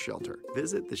started at a shelter.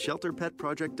 Visit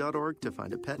theshelterpetproject.org to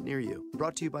find a pet near you.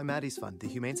 Brought to you by Maddie's Fund, the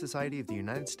Humane Society of the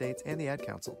United States, and the Ad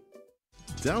Council.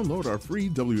 Download our free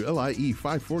WLIE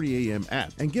 540 AM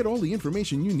app and get all the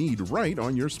information you need right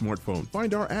on your smartphone.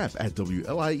 Find our app at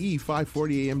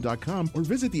WLIE540am.com or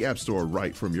visit the App Store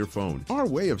right from your phone. Our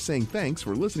way of saying thanks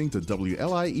for listening to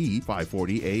WLIE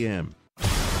 540 AM.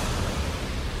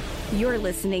 You're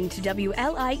listening to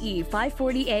WLIE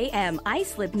 540 AM,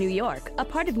 Islip, New York, a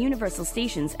part of Universal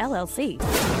Stations, LLC.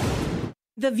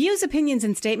 The views, opinions,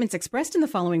 and statements expressed in the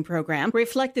following program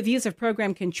reflect the views of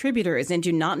program contributors and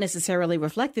do not necessarily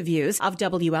reflect the views of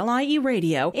WLIE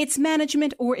Radio, its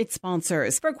management, or its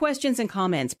sponsors. For questions and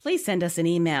comments, please send us an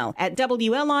email at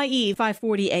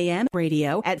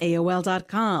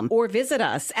WLIE540AMradio@AOL.com or visit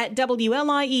us at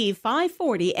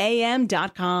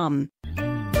WLIE540AM.com.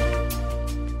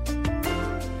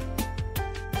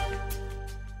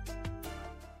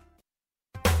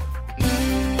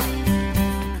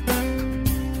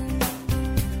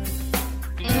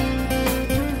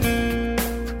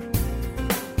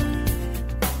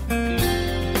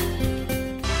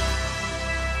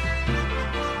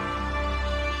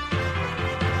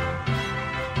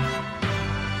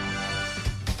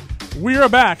 We are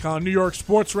back on New York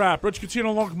Sports Wrap. Rich Catino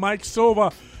along with Mike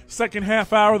Silva. Second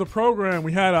half hour of the program.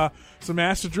 We had some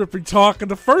acid dripping talk in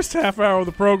the first half hour of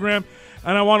the program.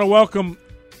 And I want to welcome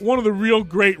one of the real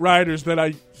great writers that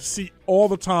I see all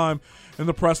the time in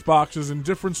the press boxes in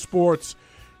different sports.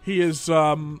 He is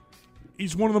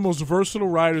he's one of the most versatile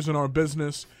writers in our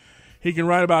business. He can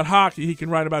write about hockey. He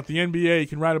can write about the NBA. He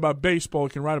can write about baseball.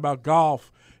 He can write about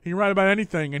golf. He can write about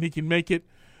anything, and he can make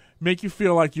you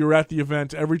feel like you're at the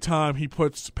event every time he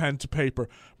puts pen to paper.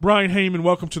 Brian Heyman,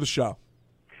 welcome to the show.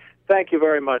 Thank you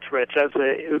very much, Rich. That's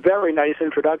a very nice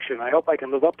introduction. I hope I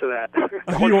can live up to that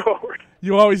going forward.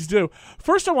 You always do.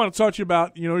 First, I want to talk to you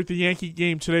about, at the Yankee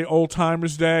game today, Old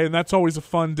Timers Day, and that's always a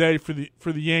fun day for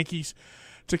the Yankees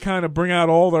to kind of bring out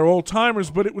all their old timers.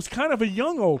 But it was kind of a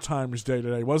young Old Timers Day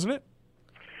today, wasn't it?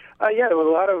 Yeah, there was a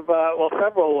lot of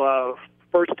several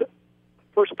first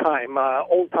time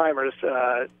old timers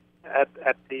at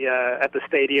the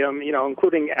stadium,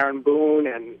 including Aaron Boone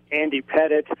and Andy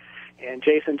Pettitte and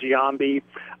Jason Giambi.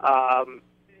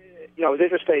 It was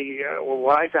interesting.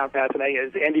 What I found fascinating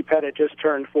is Andy Pettitte just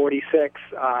turned 46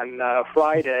 on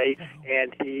Friday,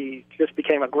 and he just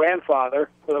became a grandfather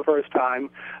for the first time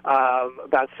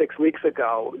about 6 weeks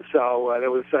ago. So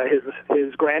there was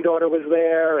his granddaughter was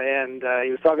there, and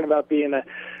he was talking about being a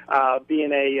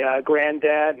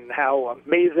granddad and how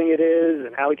amazing it is,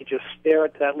 and how he could just stare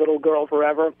at that little girl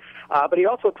forever. But he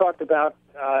also talked about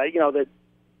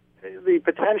the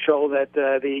potential that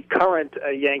the current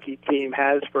Yankee team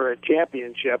has for a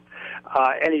championship,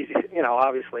 and he's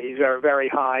obviously he's very, very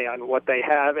high on what they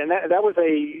have, and that was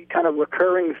a kind of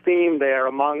recurring theme there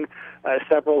among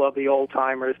several of the old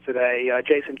timers today.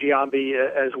 Jason Giambi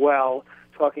as well,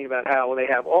 talking about how they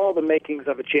have all the makings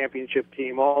of a championship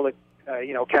team, all the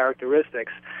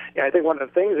characteristics. I think one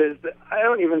of the things is that I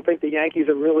don't even think the Yankees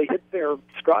have really hit their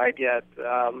stride yet.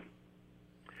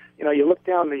 You look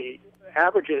down the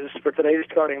averages for today's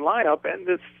starting lineup, and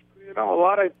it's a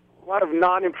lot lot of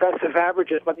non-impressive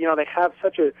averages, but they have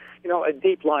such a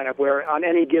deep lineup where on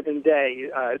any given day,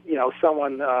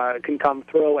 someone can come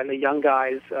through, and the young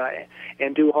guys,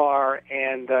 Andujar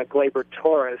and Gleyber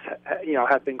Torres,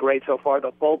 have been great so far.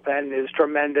 The bullpen is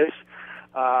tremendous.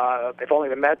 If only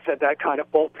the Mets had that kind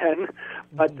of bullpen,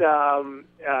 but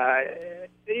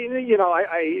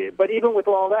but even with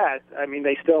all that, I mean,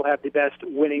 they still have the best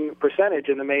winning percentage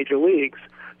in the major leagues.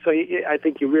 So I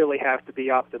think you really have to be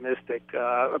optimistic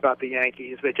about the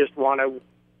Yankees. They just want to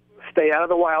stay out of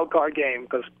the wild card game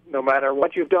because no matter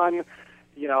what you've done,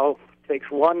 takes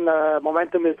one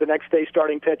momentum is the next day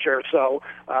starting pitcher. So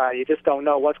you just don't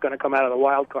know what's going to come out of the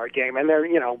wild card game. And they're,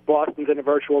 Boston's in a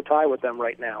virtual tie with them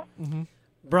right now. Mm-hmm.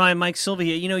 Brian, Mike Silva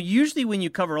here. Usually when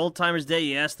you cover Old Timers Day,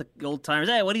 you ask the old timers,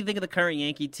 hey, what do you think of the current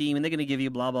Yankee team? And they're going to give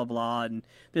you blah, blah, blah. And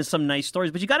there's some nice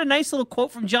stories. But you got a nice little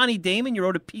quote from Johnny Damon. You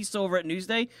wrote a piece over at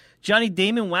Newsday. Johnny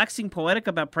Damon waxing poetic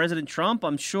about President Trump.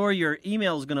 I'm sure your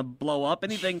email is going to blow up.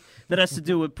 Anything that has to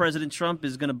do with President Trump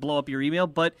is going to blow up your email.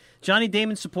 But Johnny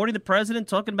Damon supporting the president,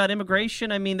 talking about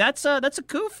immigration. I mean, that's a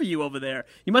coup for you over there.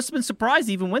 You must have been surprised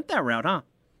he even went that route, huh?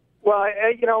 Well,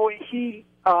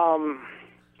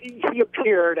 he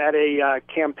appeared at a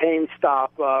campaign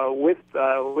stop with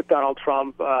Donald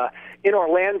Trump in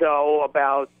Orlando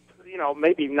about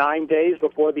maybe 9 days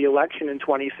before the election in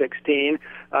 2016.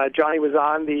 Johnny was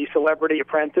on The Celebrity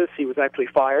Apprentice. He was actually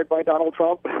fired by Donald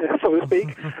Trump, so to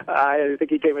speak. I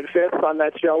think he came in fifth on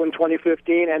that show in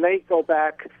 2015, and they go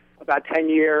back about 10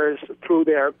 years through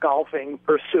their golfing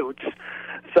pursuits.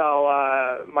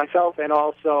 So myself and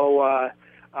also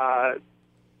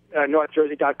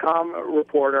NorthJersey.com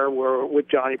reporter were with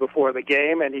Johnny before the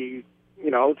game, and he,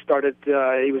 started.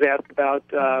 He was asked about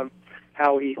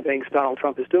how he thinks Donald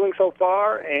Trump is doing so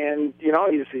far, and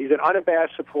he's an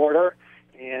unabashed supporter,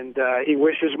 and he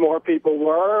wishes more people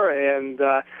were, and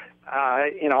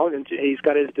and he's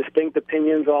got his distinct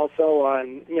opinions also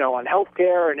on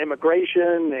healthcare and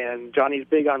immigration, and Johnny's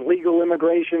big on legal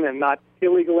immigration and not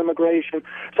illegal immigration.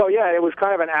 So yeah, it was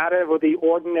kind of an out of the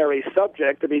ordinary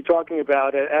subject to be talking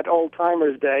about at Old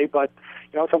Timers Day, but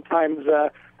sometimes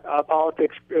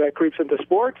politics creeps into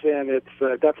sports, and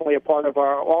it's definitely a part of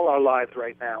all our lives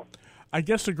right now. I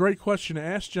guess a great question to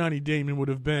ask Johnny Damon would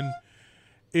have been,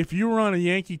 if you were on a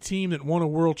Yankee team that won a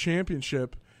world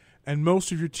championship and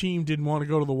most of your team didn't want to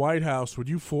go to the White House, would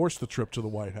you force the trip to the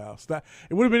White House?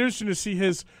 It would have been interesting to see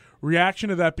his reaction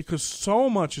to that, because so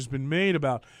much has been made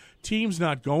about teams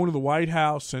not going to the White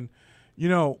House. And,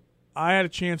 I had a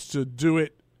chance to do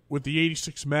it with the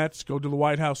 86 Mets, go to the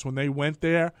White House when they went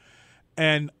there.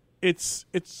 And it's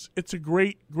a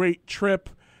great, great trip.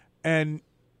 And,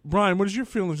 Brian, what is your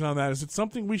feelings on that? Is it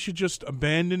something we should just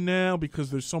abandon now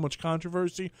because there's so much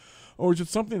controversy? Or is it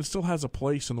something that still has a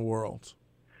place in the world?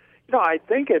 No, I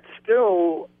think it's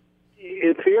still,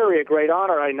 in theory, a great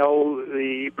honor. I know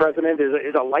the president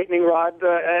is a lightning rod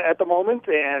at the moment,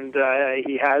 and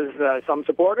he has some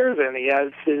supporters, and he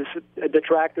has his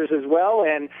detractors as well.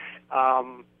 And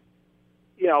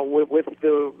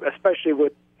especially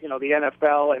with the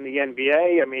NFL and the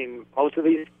NBA, I mean, most of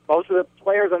the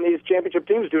players on these championship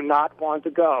teams do not want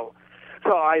to go.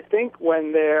 So I think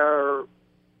when they're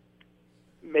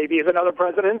maybe as another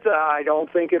president, I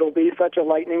don't think it'll be such a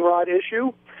lightning rod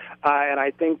issue, and I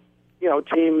think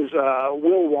teams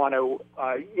will want to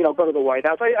go to the White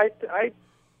House.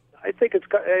 I think it's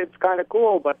kind of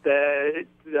cool, but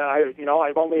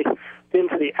I've only been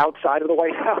to the outside of the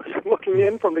White House, looking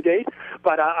in from the gate.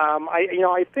 But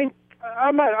I think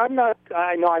I'm not.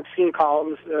 I know I've seen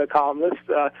columnists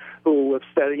who have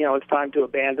said it's time to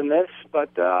abandon this, but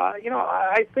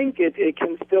I think it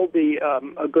can still be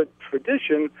a good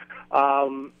tradition,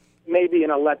 maybe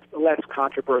in a less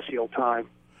controversial time.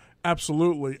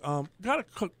 Absolutely. Got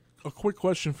a quick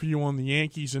question for you on the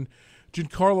Yankees. And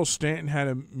Giancarlo Stanton had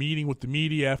a meeting with the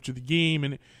media after the game,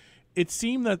 and it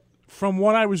seemed that from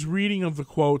what I was reading of the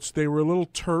quotes, they were a little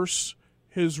terse,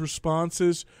 his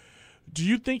responses. Do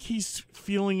you think he's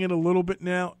feeling it a little bit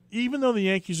now? Even though the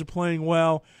Yankees are playing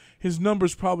well, his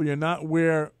numbers probably are not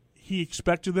where he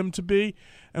expected them to be.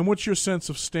 And what's your sense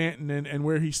of Stanton and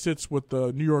where he sits with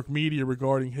the New York media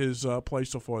regarding his play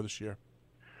so far this year?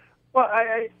 Well,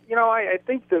 I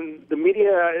think the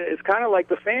media is kind of like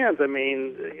the fans. I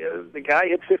mean, the guy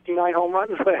hit 59 home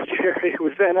runs last year. He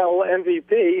was NL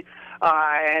MVP,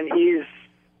 and he's,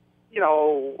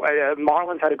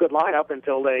 Marlins had a good lineup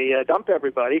until they dumped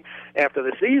everybody after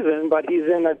the season, but he's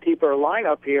in a deeper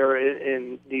lineup here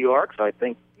in New York. So I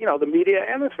think, the media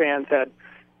and the fans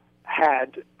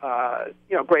had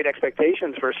great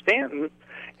expectations for Stanton,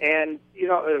 and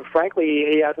frankly,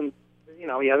 he hasn't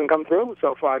he hasn't come through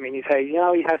so far. I mean, he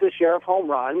has his share of home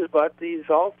runs, but he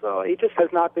just has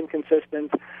not been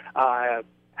consistent.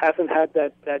 Hasn't had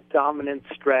that dominant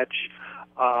stretch.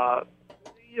 So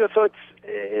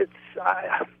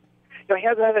he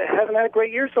hasn't had a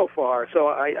great year so far. So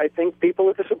I think people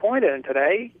are disappointed. And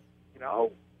today,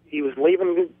 he was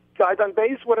leaving guys on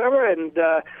base, whatever, and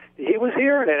he was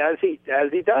hearing it as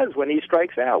he does when he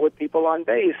strikes out with people on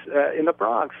base in the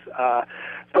Bronx.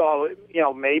 So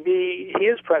maybe he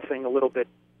is pressing a little bit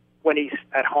when he's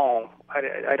at home.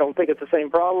 I don't think it's the same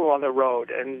problem on the road,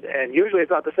 and usually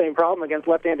it's not the same problem against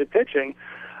left-handed pitching.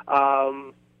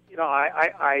 I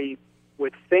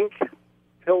would think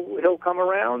he'll come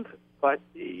around, but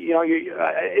you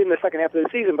in the second half of the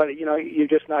season. But you're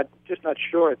just not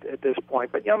sure at this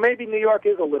point. But maybe New York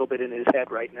is a little bit in his head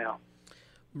right now.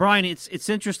 Brian, it's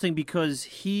interesting because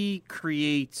he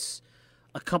creates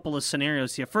a couple of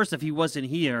scenarios here. First, if he wasn't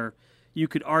here, you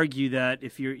could argue that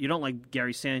if you don't like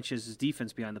Gary Sanchez's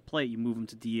defense behind the plate, you move him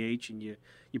to DH and you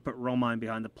put Romine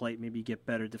behind the plate, maybe you get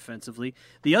better defensively.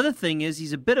 The other thing is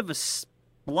he's a bit of a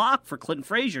block for Clinton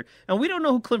Frazier, and we don't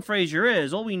know who Clinton Frazier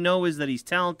is. All we know is that he's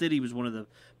talented. He was one of the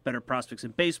better prospects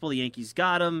in baseball. The Yankees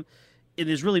got him.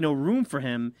 There's really no room for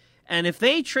him. And if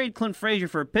they trade Clinton Frazier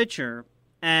for a pitcher,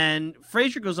 and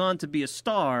Frazier goes on to be a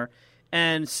star,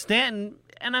 and Stanton,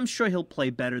 and I'm sure he'll play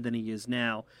better than he is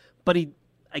now, but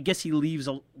I guess he leaves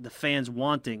the fans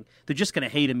wanting. They're just going to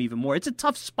hate him even more. It's a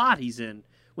tough spot he's in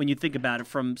when you think about it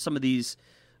from some of these,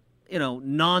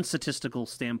 non-statistical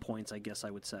standpoints, I guess I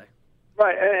would say.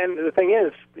 Right, and the thing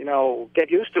is, get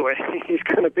used to it. He's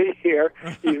going to be here.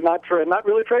 He's not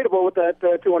really tradable with that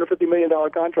 $250 million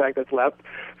contract that's left.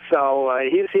 So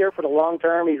he's here for the long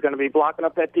term. He's going to be blocking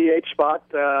up that DH spot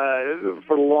for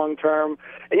the long term.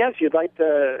 And yes, you'd like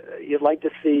to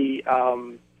see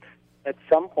at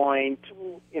some point,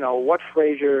 what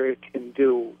Frazier can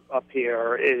do up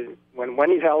here is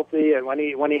when he's healthy and when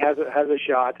he has a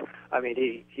shot. I mean,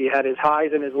 he had his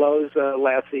highs and his lows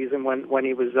last season when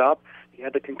he was up. He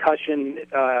had the concussion,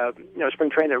 spring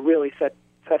training that really set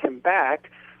him back.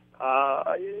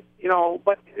 But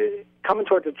coming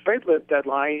towards the trade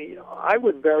deadline, I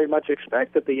would very much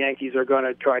expect that the Yankees are going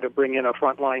to try to bring in a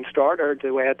frontline starter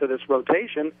to add to this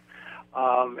rotation.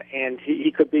 And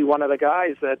he could be one of the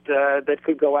guys that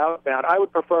could go outbound. I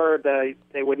would prefer that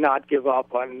they would not give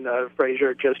up on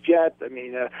Frazier just yet. I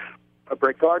mean,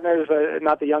 Brett Gardner's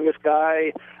not the youngest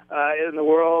guy in the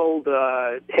world.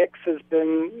 Hicks has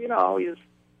been,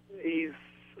 he's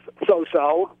so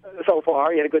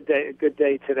far. He had a good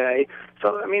day today.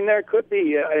 So I mean, there could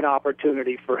be an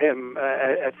opportunity for him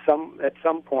at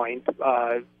some point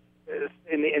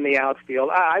in the outfield.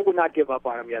 I would not give up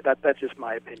on him yet. That's just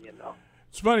my opinion, though.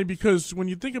 It's funny because when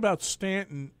you think about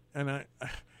Stanton, and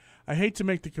I hate to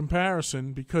make the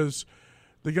comparison because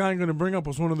the guy I'm going to bring up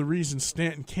was one of the reasons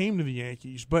Stanton came to the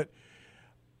Yankees. But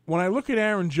when I look at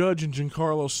Aaron Judge and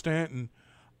Giancarlo Stanton,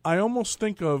 I almost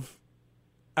think of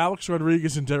Alex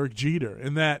Rodriguez and Derek Jeter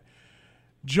in that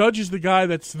Judge is the guy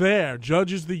that's there.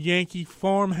 Judge is the Yankee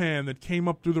farmhand that came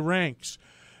up through the ranks.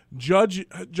 Judge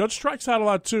strikes out a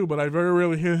lot too, but I very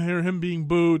rarely hear him being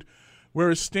booed,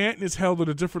 whereas Stanton is held at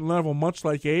a different level, much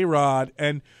like A-Rod.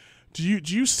 And do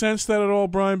you sense that at all,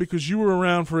 Brian? Because you were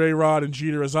around for A-Rod and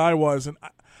Jeter as I was, and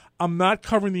I'm not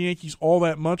covering the Yankees all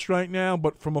that much right now,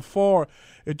 but from afar,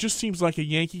 it just seems like a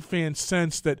Yankee fan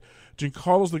sense that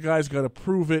Giancarlo's the guy's got to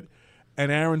prove it,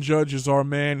 and Aaron Judge is our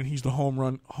man, and he's the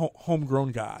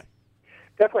homegrown guy.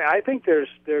 Definitely, I think there's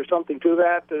something to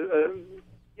that.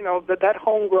 That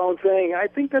homegrown thing, I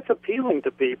think that's appealing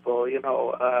to people. He's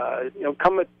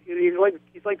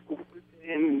like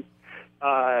in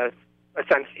a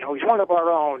sense, he's one of our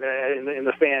own in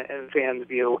the fans'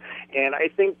 view, and I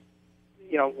think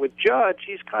with Judge,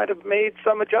 he's kind of made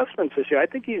some adjustments this year. I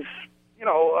think he's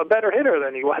a better hitter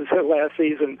than he was last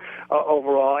season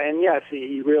overall, and yes,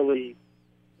 he really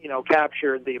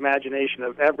captured the imagination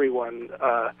of everyone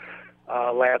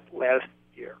last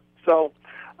year. So.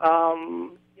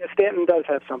 Stanton does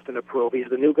have something to prove. He's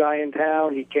the new guy in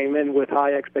town. He came in with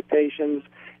high expectations,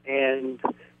 and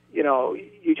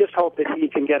you just hope that he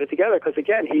can get it together. Because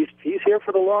again, he's here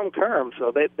for the long term,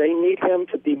 so they need him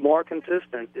to be more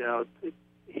consistent.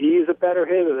 He's a better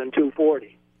hitter than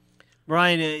 240.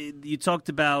 Ryan, you talked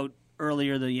about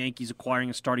earlier the Yankees acquiring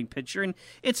a starting pitcher, and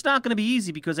it's not going to be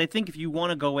easy because I think if you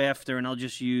want to go after, and I'll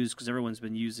just use because everyone's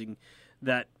been using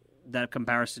that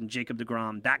comparison, Jacob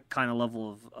deGrom, that kind of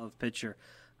level of pitcher.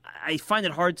 I find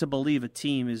it hard to believe a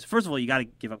team is, first of all, you got to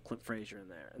give up Clint Frazier in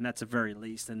there, and that's the very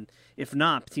least. And if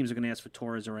not, teams are going to ask for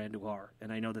Torres or Andujar.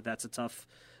 And I know that that's a tough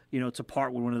to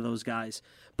part with one of those guys.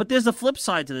 But there's a flip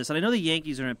side to this, and I know the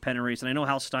Yankees are in a pennant race, and I know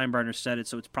Hal Steinbrenner said it,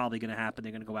 so it's probably going to happen.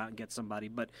 They're going to go out and get somebody.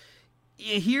 But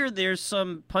here there's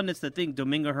some pundits that think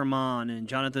Domingo Germán and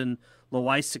Jonathan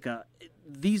Loaisiga,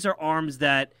 these are arms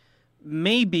that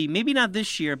maybe not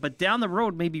this year, but down the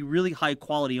road may be really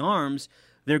high-quality arms.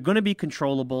 They're going to be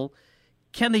controllable.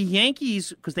 Can the Yankees,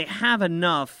 because they have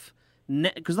enough,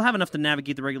 because they'll have enough to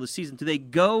navigate the regular season, do they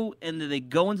go into the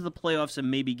playoffs and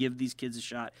maybe give these kids a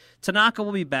shot? Tanaka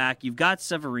will be back. You've got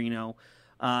Severino.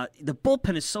 The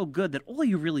bullpen is so good that all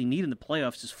you really need in the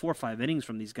playoffs is 4 or 5 innings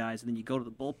from these guys, and then you go to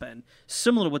the bullpen,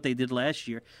 similar to what they did last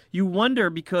year. You wonder,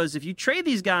 because if you trade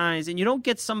these guys and you don't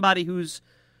get somebody who's,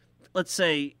 let's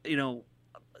say,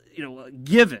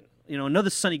 given, another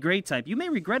Sonny Gray type, you may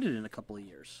regret it in a couple of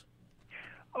years.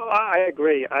 Oh, I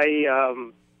agree. I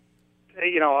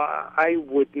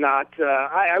would not.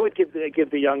 I would give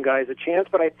the young guys a chance,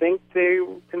 but I think they're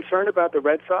concerned about the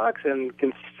Red Sox and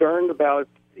concerned about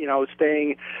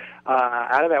staying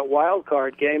out of that wild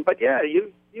card game. But yeah,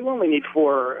 you only need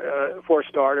four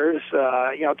starters.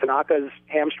 Tanaka's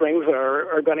hamstrings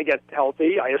are going to get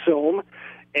healthy, I assume,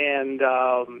 and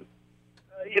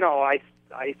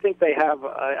I think they have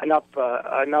enough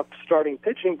starting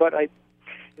pitching, but I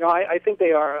think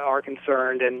they are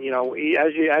concerned, and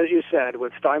as you said,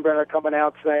 with Steinbrenner coming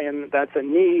out saying that's a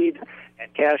need,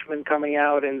 and Cashman coming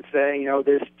out and saying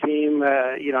this team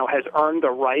has earned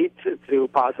the right to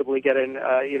possibly get an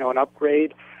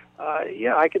upgrade.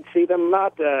 I could see them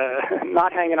not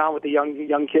hanging on with the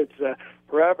young kids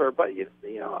forever. But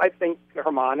I think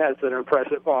Germán has an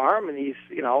impressive arm, and he's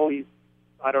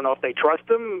I don't know if they trust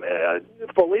him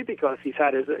fully, because he's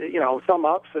had his some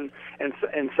ups and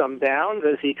some downs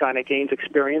as he kind of gains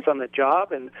experience on the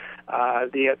job. And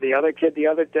the other kid the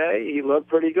other day, he looked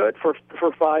pretty good for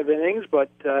 5 innings, but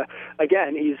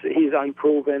again, he's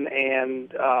unproven,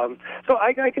 and so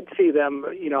I could see them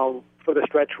for the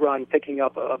stretch run picking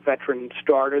up a veteran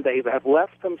starter. They have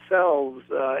left themselves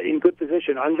in good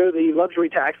position under the luxury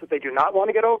tax that they do not want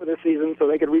to get over this season, so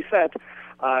they could reset.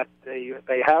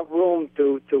 They have room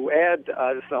to add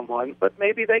someone, but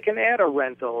maybe they can add a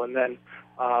rental and then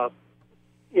go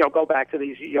back to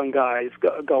these young guys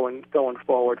going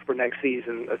forward for next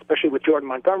season. Especially with Jordan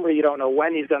Montgomery, you don't know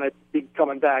when he's going to be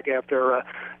coming back after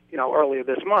earlier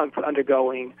this month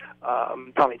undergoing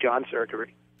Tommy John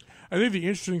surgery. I think the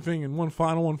interesting thing, and one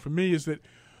final one for me, is that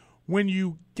when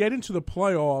you get into the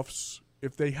playoffs,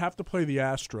 if they have to play the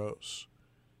Astros,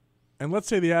 and let's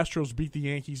say the Astros beat the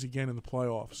Yankees again in the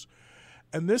playoffs,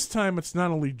 and this time it's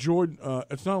not only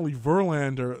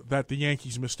Verlander that the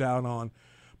Yankees missed out on,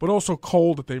 but also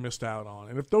Cole that they missed out on.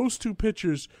 And if those two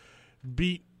pitchers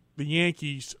beat the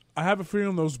Yankees, I have a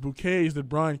feeling those bouquets that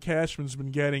Brian Cashman's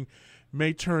been getting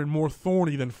may turn more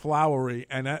thorny than flowery,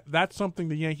 and that's something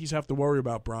the Yankees have to worry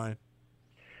about, Brian.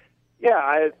 Yeah,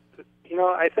 I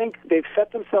think they've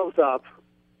set themselves up,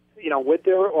 with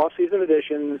their off-season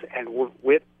additions and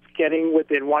with getting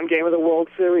within one game of the World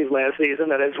Series last season.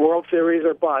 That is, World Series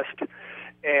or bust,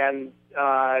 and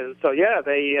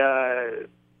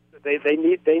they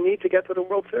need to get to the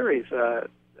World Series.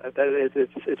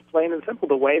 It's plain and simple.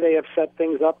 The way they have set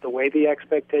things up, the way the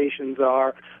expectations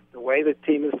are, the way the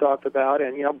team is talked about,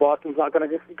 and Boston's not going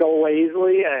to go away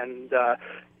easily, and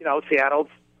Seattle's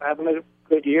having a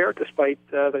good year despite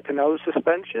the Cano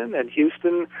suspension, and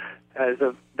Houston has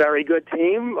a very good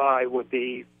team. I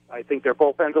think their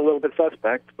bullpen's a little bit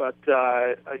suspect, but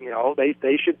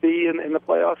they should be in the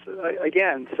playoffs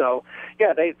again. So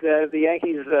yeah, the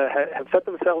Yankees have set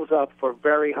themselves up for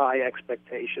very high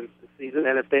expectations this season,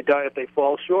 and if they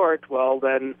fall short, well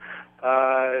then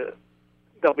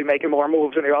they'll be making more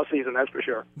moves in the offseason, that's for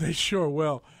sure. They sure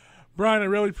will. Brian, I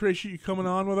really appreciate you coming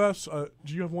on with us.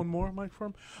 Do you have one more, Mike, for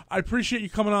him? I appreciate you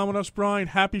coming on with us, Brian.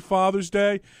 Happy Father's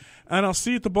Day. And I'll see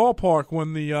you at the ballpark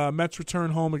when the Mets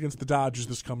return home against the Dodgers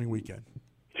this coming weekend.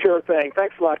 Sure thing.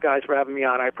 Thanks a lot, guys, for having me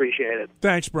on. I appreciate it.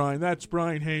 Thanks, Brian. That's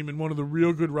Brian Heyman, one of the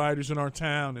real good writers in our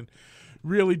town, and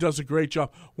really does a great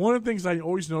job. One of the things I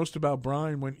always noticed about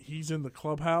Brian when he's in the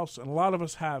clubhouse, and a lot of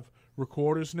us have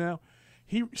recorders now,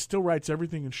 he still writes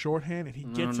everything in shorthand, and he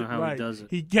gets it right.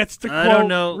 He gets the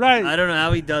quote right. I don't know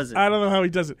how he does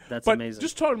it. That's amazing.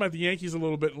 Just talking about the Yankees a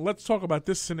little bit, let's talk about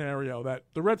this scenario that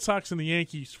the Red Sox and the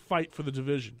Yankees fight for the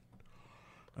division.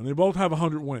 And they both have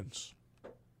 100 wins.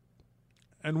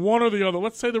 And one or the other,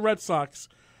 let's say the Red Sox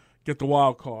get the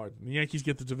wild card, and the Yankees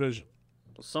get the division.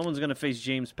 Well, someone's going to face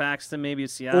James Paxton, maybe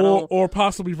at Seattle. Or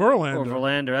possibly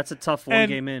Verlander. That's a tough one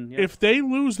game in. Yeah. If they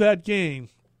lose that game,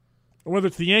 whether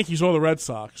it's the Yankees or the Red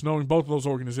Sox, knowing both of those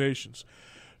organizations,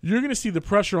 you're going to see the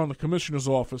pressure on the commissioner's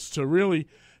office to really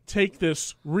take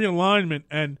this realignment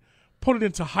and put it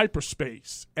into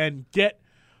hyperspace and get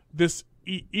this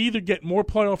either get more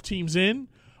playoff teams in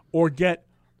or get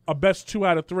a best 2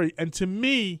 out of 3. And to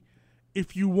me,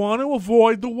 if you want to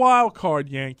avoid the wild card,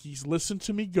 Yankees, listen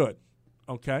to me good,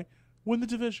 okay? Win the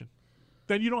division.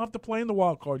 Then you don't have to play in the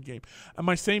wild card game. And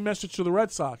my same message to the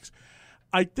Red Sox.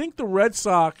 I think the Red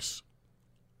Sox,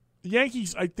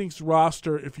 Yankees, I think's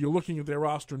roster, if you're looking at their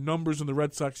roster numbers in the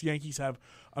Red Sox, Yankees have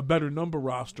a better number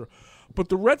roster. But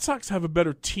the Red Sox have a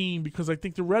better team because I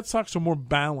think the Red Sox are more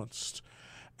balanced.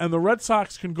 And the Red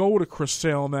Sox can go with a Chris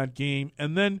Sale in that game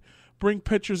and then bring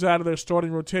pitchers out of their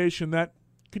starting rotation that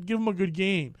could give them a good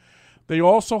game. They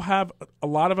also have a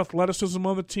lot of athleticism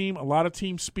on the team, a lot of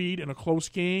team speed in a close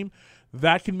game.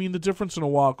 That can mean the difference in a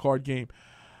wild card game.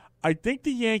 I think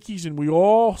the Yankees, and we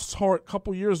all saw it a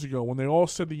couple years ago when they all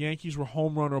said the Yankees were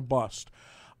home run or bust.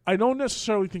 I don't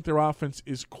necessarily think their offense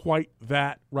is quite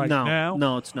that now.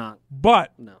 No, it's not.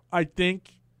 But I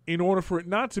think in order for it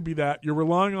not to be that, you're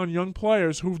relying on young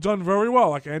players who've done very well,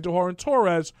 like Andujar and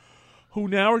Torres, who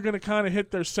now are going to kind of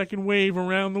hit their second wave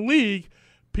around the league.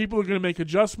 People are going to make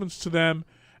adjustments to them,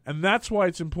 and that's why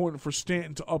it's important for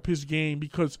Stanton to up his game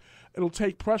because it'll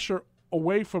take pressure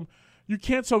away from – you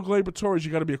can't tell Gleyber Torres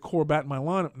you got to be a core bat in my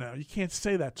lineup now. You can't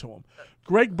say that to him.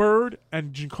 Greg Bird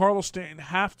and Giancarlo Stanton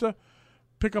have to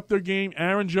pick up their game.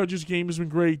 Aaron Judge's game has been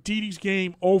great. Didi's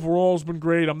game overall has been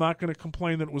great. I'm not going to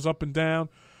complain that it was up and down,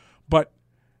 but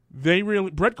they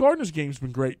really – Brett Gardner's game's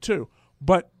been great too,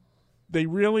 but – they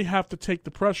really have to take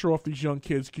the pressure off these young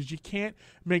kids because you can't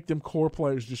make them core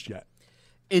players just yet.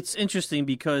 It's interesting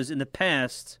because in the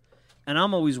past, and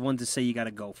I'm always one to say you got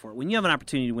to go for it. When you have an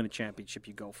opportunity to win a championship,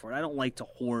 you go for it. I don't like to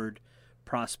hoard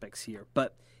prospects here.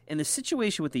 But in the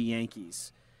situation with the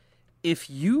Yankees, if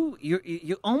you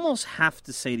almost have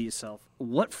to say to yourself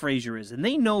what Frazier is, and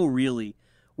they know really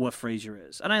what Frazier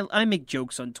is. And I make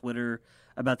jokes on Twitter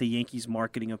about the Yankees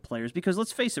marketing of players because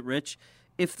let's face it, Rich,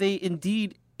 if they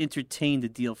indeed entertained the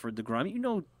deal for DeGrom, you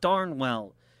know darn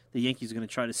well the Yankees are going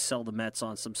to try to sell the Mets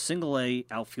on some single-A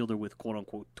outfielder with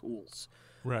quote-unquote tools.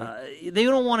 Right. They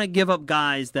don't want to give up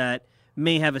guys that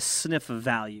may have a sniff of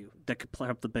value that could play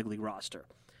up the big league roster.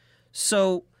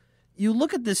 So you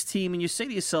look at this team and you say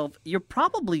to yourself, you're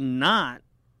probably not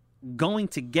going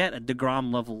to get a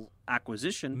DeGrom-level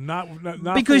acquisition. Not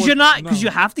because you're not, because you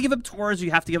have to give up Torres,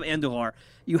 you have to give up Andujar.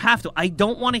 You have to. I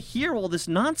don't want to hear all this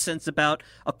nonsense about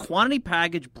a quantity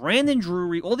package, Brandon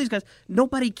Drury, all these guys.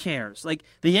 Nobody cares. Like,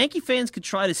 the Yankee fans could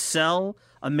try to sell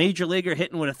a major leaguer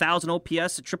hitting with 1,000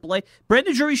 OPS at AAA.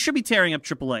 Brandon Drury should be tearing up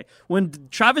AAA. When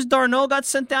Travis d'Arnaud got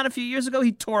sent down a few years ago,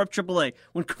 he tore up AAA.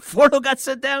 When Conforto got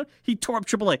sent down, he tore up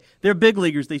AAA. They're big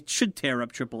leaguers. They should tear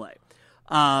up AAA.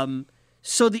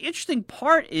 So the interesting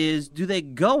part is, do they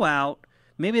go out,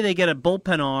 maybe they get a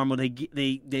bullpen arm or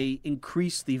they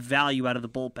increase the value out of the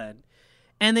bullpen,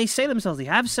 and they say to themselves, you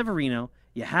have Severino,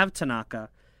 you have Tanaka,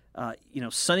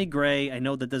 Sonny Gray. I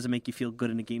know that doesn't make you feel good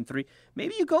in a Game 3.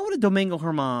 Maybe you go to Domingo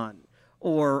Germán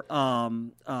or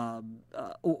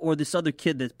this other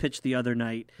kid that pitched the other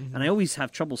night, and I always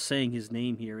have trouble saying his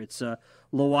name here. It's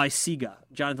Loaiziga,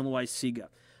 Jonathan Loaiziga.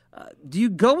 Do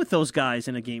you go with those guys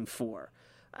in a Game 4?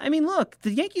 I mean, look,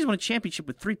 the Yankees won a championship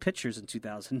with 3 pitchers in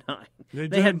 2009.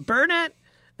 They had Burnett,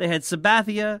 they had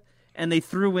Sabathia, and they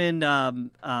threw in,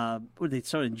 they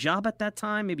started Job at that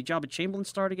time? Maybe Job at Chamberlain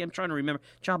started a game. I'm trying to remember.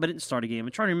 Job didn't start a game.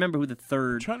 I'm trying to remember who the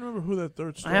third. I'm trying to remember who that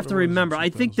third starter I have to remember. I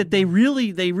think that they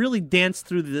really danced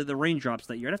through the raindrops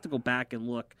that year. I'd have to go back and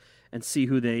look and see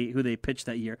who they pitched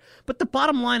that year. But the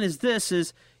bottom line is this,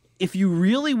 is if you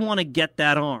really want to get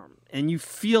that arm, and you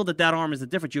feel that arm is the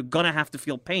difference, you're going to have to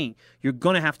feel pain. You're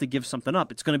going to have to give something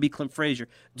up. It's going to be Clint Frazier.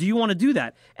 Do you want to do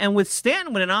that? And with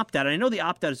Stanton with an opt-out, and I know the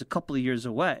opt-out is a couple of years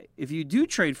away, if you do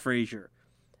trade Frazier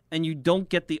and you don't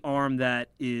get the arm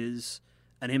that is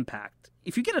an impact,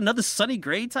 if you get another Sonny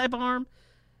Gray type arm,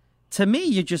 to me,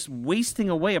 you're just wasting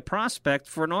away a prospect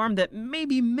for an arm that may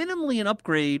be minimally an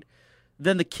upgrade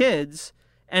than the kids.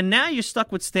 And now you're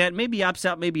stuck with Stanton. Maybe he opts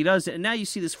out, maybe he doesn't. And now you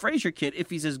see this Frazier kid, if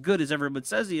he's as good as everyone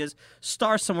says he is,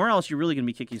 star somewhere else, you're really going to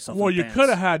be kicking yourself in the pants. Well, you could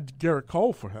have had Garrett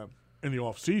Cole for him in the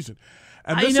offseason.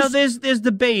 There's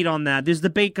debate on that. There's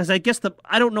debate because I guess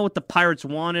I don't know what the Pirates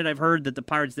wanted. I've heard that the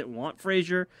Pirates didn't want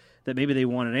Frazier, that maybe they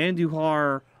wanted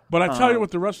Andujar. But I tell you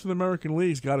what the rest of the American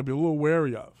League's got to be a little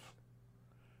wary of.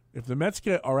 If the Mets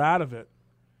are out of it,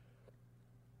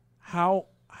 how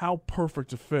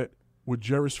perfect a fit would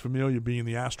Jeurys Familia be in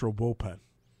the Astro bullpen?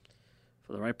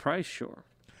 For the right price, sure.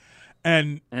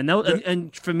 And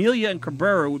Familia and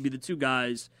Cabrera would be the two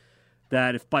guys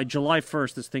that if by July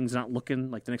 1st this thing's not looking,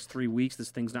 like the next 3 weeks,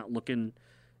 this thing's not looking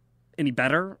any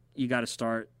better, you got to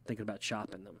start thinking about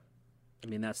shopping them. I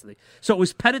mean, that's the thing. So it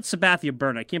was Pettit, Sabathia,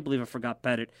 Byrne. I can't believe I forgot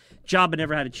Pettit. Joba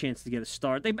never had a chance to get a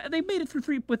start. They made it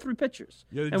through with three pitchers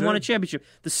and won a championship.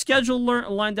 The schedule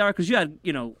lined out because you had,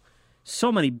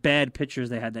 so many bad pitchers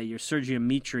they had that year. Sergio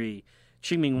Mitri,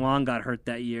 Ching-Ming Wang got hurt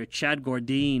that year. Chad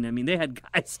Gordine. I mean, they had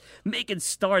guys making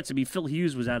starts. I mean, Phil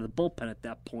Hughes was out of the bullpen at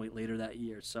that point later that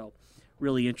year. So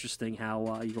really interesting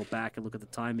how you go back and look at the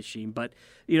time machine. But,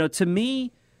 to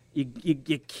me,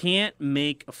 you can't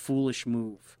make a foolish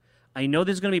move. I know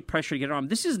there's going to be pressure to get on.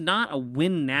 This is not a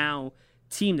win-now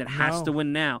team that has to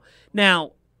win now.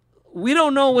 Now, we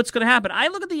don't know what's going to happen. I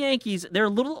look at the Yankees.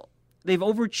 They've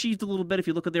overachieved a little bit if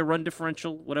you look at their run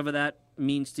differential, whatever that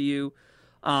means to you.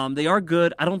 They are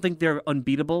good. I don't think they're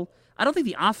unbeatable. I don't think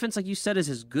the offense, like you said, is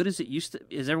as good as it used to,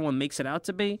 as everyone makes it out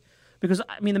to be. Because,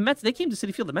 the Mets, they came to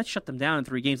Citi Field. The Mets shut them down in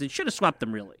 3 games. They should have swept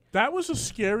them, really. That was a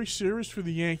scary series for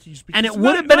the Yankees. And it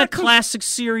would have been a classic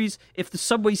series if the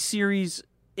Subway Series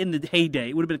in the heyday.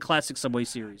 It would have been a classic Subway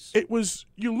Series. It was.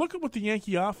 You look at what the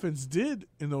Yankee offense did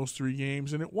in those 3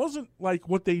 games, and it wasn't like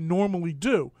what they normally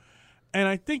do. And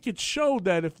I think it showed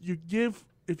that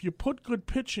if you put good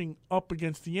pitching up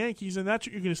against the Yankees, and that's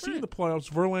what you're going to see in the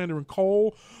playoffs, Verlander and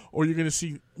Cole, or you're going to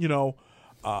see, you're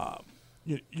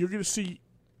going to see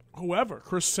whoever,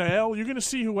 Chris Sale, you're going to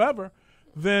see whoever,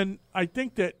 then I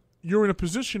think that you're in a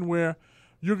position where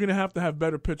you're going to have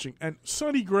better pitching. And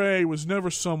Sonny Gray was never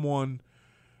someone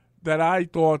that I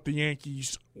thought the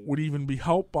Yankees would even be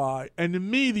helped by. And to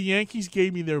me, the Yankees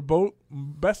gave me their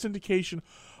best indication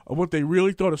of what they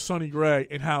really thought of Sonny Gray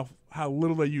and how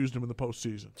little they used him in the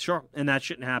postseason. Sure, and that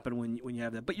shouldn't happen when you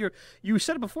have that. But you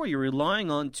said it before, you're relying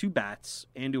on 2 bats,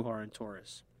 Andujar and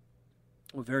Torres.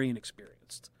 We're very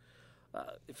inexperienced.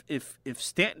 If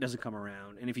Stanton doesn't come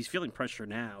around, and if he's feeling pressure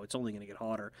now, it's only going to get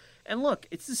harder. And look,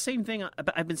 it's the same thing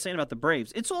I've been saying about the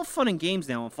Braves. It's all fun and games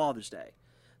now on Father's Day.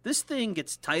 This thing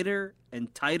gets tighter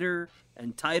and tighter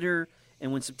and tighter,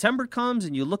 and when September comes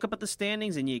and you look up at the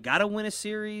standings and you got to win a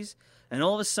series, and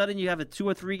all of a sudden you have a 2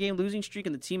 or 3 game losing streak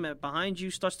and the team behind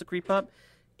you starts to creep up,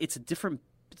 it's different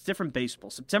baseball.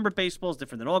 September baseball is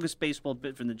different than August baseball,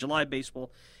 different than July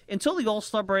baseball. Until the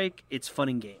All-Star break, it's fun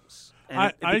and games.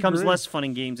 And it becomes less fun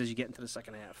and games as you get into the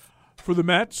second half. For the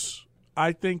Mets,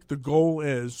 I think the goal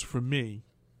is, for me,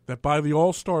 that by the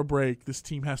All-Star break, this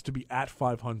team has to be at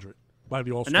 500 by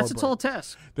the All-Star break. And that's a tall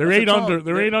task. They're 8 under.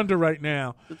 They're 8 under right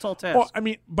now. It's a tall task.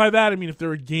 Well, by that, if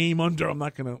they're a game under, I'm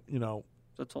not going to,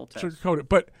 it's a tall task. Sugarcoat it.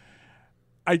 But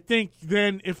I think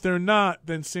then if they're not,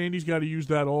 then Sandy's got to use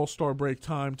that All-Star break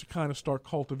time to kind of start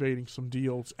cultivating some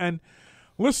deals. And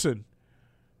listen,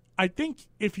 I think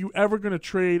if you're ever going to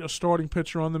trade a starting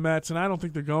pitcher on the Mets, and I don't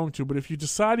think they're going to, but if you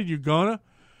decided you're going to,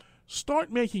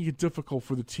 start making it difficult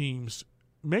for the teams.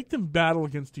 Make them battle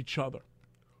against each other.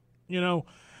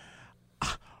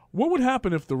 What would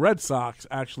happen if the Red Sox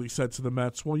actually said to the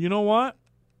Mets, well, you know what?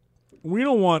 We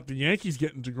don't want the Yankees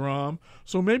getting DeGrom,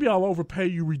 so maybe I'll overpay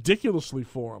you ridiculously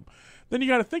for him. Then you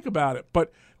got to think about it.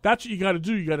 But that's what you got to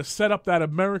do. You got to set up that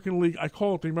American League, I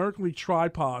call it the American League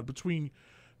tripod, between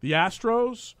the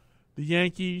Astros, the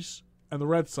Yankees, and the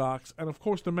Red Sox. And, of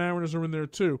course, the Mariners are in there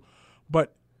too.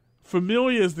 But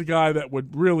Familia is the guy that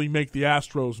would really make the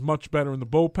Astros much better in the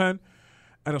bullpen.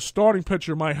 And a starting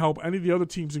pitcher might help any of the other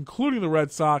teams, including the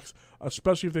Red Sox,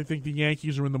 especially if they think the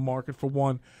Yankees are in the market for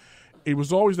one. It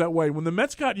was always that way. When the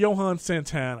Mets got Johan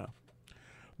Santana,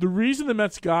 the reason the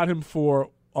Mets got him for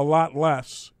a lot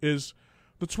less is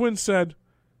the Twins said,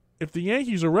 if the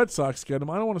Yankees or Red Sox get him,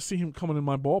 I don't want to see him coming in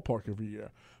my ballpark every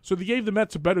year. So they gave the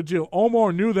Mets a better deal.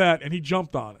 Omar knew that, and he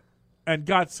jumped on it and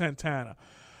got Santana.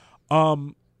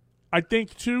 I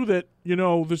think, too, that,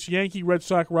 this Yankee-Red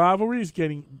Sox rivalry is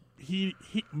getting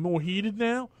more heated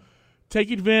now. Take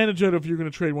advantage of it if you're going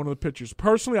to trade one of the pitchers.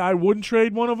 Personally, I wouldn't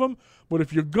trade one of them, but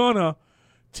if you're going to,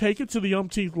 take it to the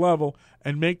umpteenth level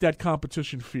and make that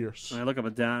competition fierce. I look up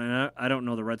and down, and I don't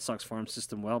know the Red Sox farm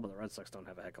system well, but the Red Sox don't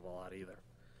have a heck of a lot either.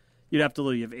 You'd have to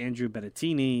look. You have Andrew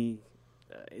Benintendi,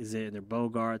 is it? Their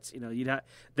Bogarts.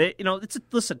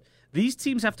 Listen. These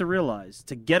teams have to realize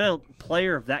to get a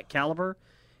player of that caliber,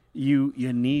 you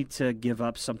need to give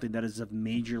up something that is of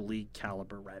major league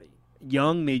caliber ready.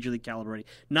 Young major league caliber ready.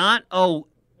 Not,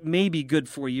 maybe good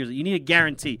 4 years. You need a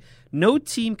guarantee. No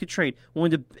team could trade.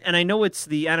 And I know it's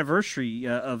the anniversary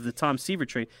of the Tom Seaver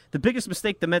trade. The biggest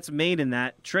mistake the Mets made in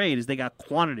that trade is they got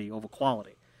quantity over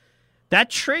quality. That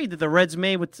trade that the Reds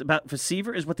made for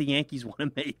Seaver is what the Yankees want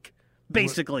to make.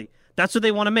 Basically, That's what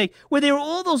they want to make. Where they were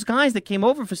all those guys that came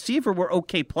over for Seaver were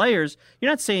okay players.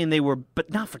 You're not saying they were, but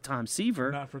not for Tom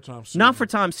Seaver. Not for Tom Seaver. Not for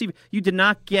Tom Seaver. You did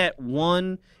not get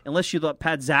one unless you thought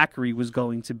Pat Zachary was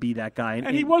going to be that guy.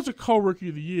 And he was a co-rookie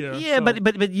of the year. Yeah, so.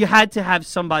 but you had to have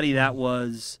somebody that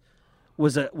was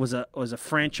a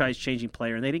franchise-changing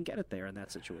player, and they didn't get it there in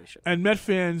that situation. And Met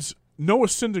fans, Noah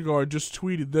Syndergaard just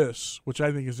tweeted this, which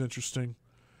I think is interesting.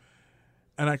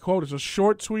 And I quote, it's a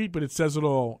short tweet, but it says it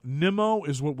all. Nimmo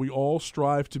is what we all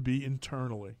strive to be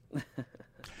internally.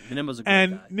 Nimmo's a great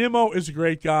guy. Nimmo is a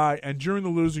great guy, and during the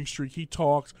losing streak, he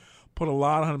talked, put a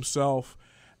lot on himself.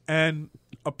 And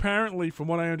apparently, from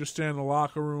what I understand in the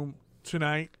locker room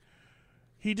tonight,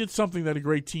 he did something that a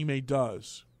great teammate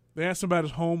does. They asked him about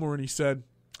his homer, and he said,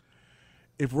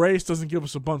 if Reyes doesn't give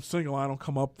us a bunt single, I don't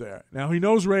come up there. Now, he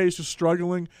knows Reyes is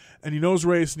struggling, and he knows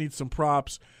Reyes needs some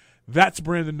props. That's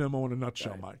Brandon Nimmo in a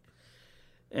nutshell, Mike.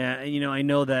 I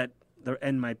know that the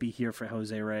end might be here for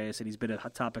Jose Reyes, and he's been a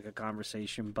topic of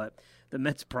conversation, but the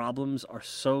Mets' problems are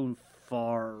so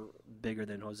far bigger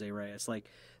than Jose Reyes. Like,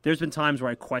 there's been times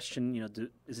where I question,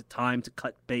 is it time to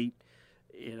cut bait?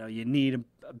 You need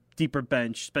a deeper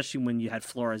bench, especially when you had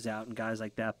Flores out and guys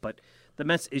like that. But the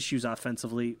Mets' issues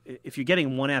offensively, if you're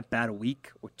getting one at-bat a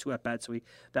week or two at-bats a week,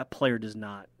 that player does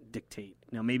not dictate.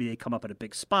 Now, maybe they come up at a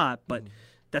big spot, but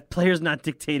that player's not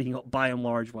dictating by and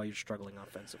large while you're struggling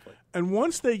offensively. And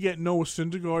once they get Noah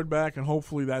Syndergaard back, and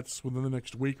hopefully that's within the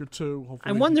next week or two.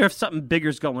 I wonder if something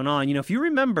bigger's going on. If you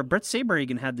remember, Brett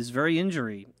Saberhagen had this very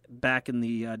injury back in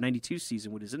the 92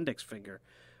 season with his index finger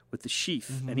with the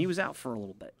sheath, and he was out for a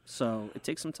little bit. So it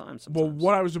takes some time sometimes. Well,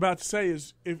 what I was about to say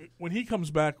is when he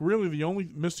comes back, really the only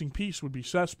missing piece would be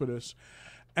Cespedes.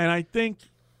 And I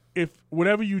think if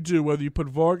whatever you do, whether you put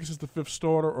Vargas as the fifth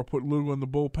starter or put Lugo in the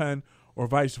bullpen or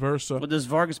vice versa. Well, does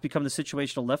Vargas become the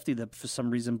situational lefty that for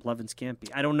some reason Blevins can't be?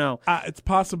 I don't know. It's a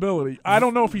possibility. I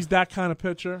don't know if he's that kind of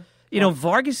pitcher.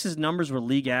 Vargas's numbers were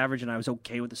league average, and I was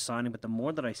okay with the signing, but the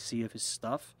more that I see of his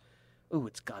stuff,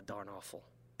 it's god darn awful.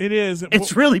 It is.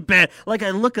 It's really bad. Like, I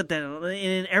look at that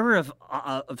in an era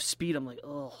of speed, I'm like,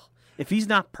 oh, if he's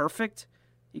not perfect,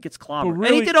 he gets clobbered. Really,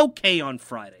 and he did okay on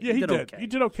Friday. Yeah, he did. Okay. He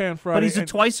did okay on Friday. But he's a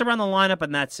twice around the lineup,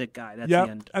 and that's it, guy. That's the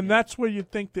end. And that's where you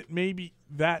think that maybe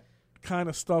that kind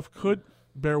of stuff could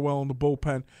bear well in the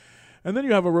bullpen. And then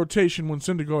you have a rotation when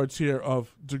Syndergaard's here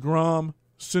of DeGrom,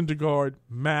 Syndergaard,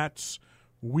 Matz,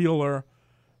 Wheeler,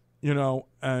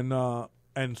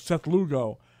 and Seth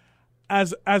Lugo.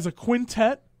 As a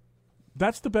quintet,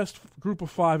 that's the best group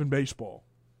of five in baseball.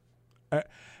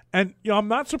 And I'm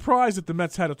not surprised that the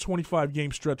Mets had a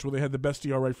 25-game stretch where they had the best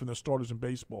ERA from their starters in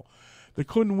baseball. They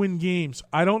couldn't win games.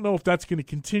 I don't know if that's going to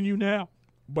continue now,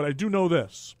 but I do know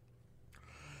this,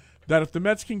 that if the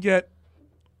Mets can get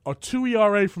a 2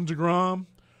 ERA from DeGrom,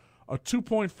 a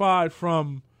 2.5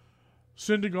 from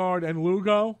Syndergaard and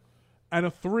Lugo, and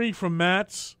a 3 from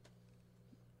Matz,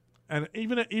 and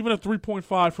even a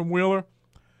 3.5 from Wheeler,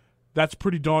 that's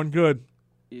pretty darn good.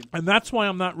 Yeah. And that's why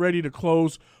I'm not ready to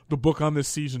close the book on this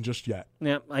season just yet.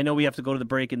 Yeah, I know we have to go to the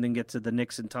break and then get to the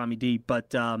Knicks and Tommy D,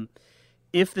 but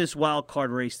if this wild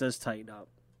card race does tighten up,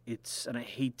 and I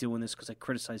hate doing this because I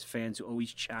criticize fans who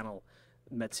always channel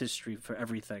Mets history for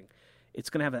everything, it's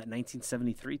going to have that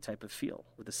 1973 type of feel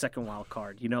with the second wild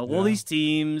card. All these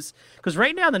teams. Because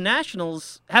right now the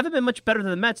Nationals haven't been much better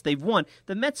than the Mets. They've won.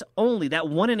 The Mets only, that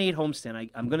 1-8 homestand.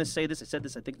 I'm going to say this. I said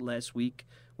this, I think, last week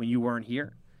when you weren't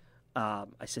here. I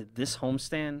said this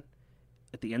homestand,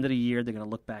 at the end of the year, they're going to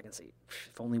look back and say,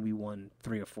 if only we won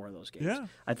 3 or 4 of those games. Yeah.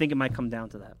 I think it might come down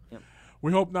to that. Yeah.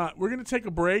 We hope not. We're going to take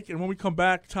a break, and when we come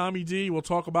back, Tommy D will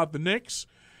talk about the Knicks.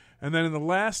 And then in the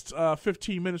last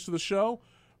 15 minutes of the show,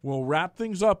 we'll wrap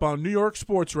things up on New York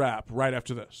Sports Wrap right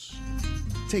after this.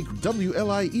 Take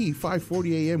WLIE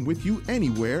 540 AM with you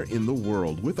anywhere in the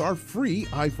world with our free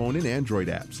iPhone and Android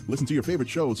apps. Listen to your favorite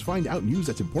shows, find out news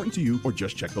that's important to you, or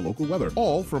just check the local weather,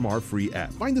 all from our free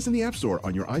app. Find us in the App Store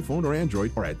on your iPhone or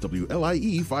Android or at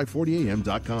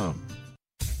WLIE540am.com.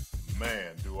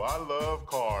 Man, do I love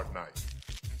card night.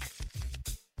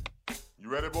 You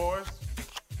ready, boys?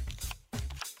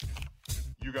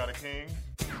 You got a king?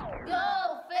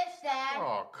 Go, fish dad.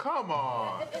 Oh, come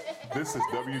on. This is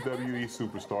WWE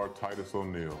superstar Titus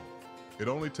O'Neil. It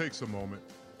only takes a moment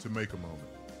to make a moment.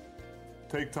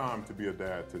 Take time to be a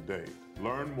dad today.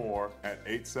 Learn more at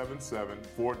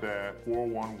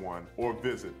 877-4DAD-411 or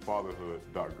visit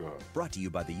fatherhood.gov. Brought to you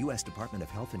by the U.S. Department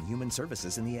of Health and Human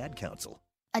Services and the Ad Council.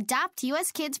 Adopt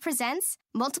US Kids presents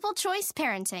Multiple Choice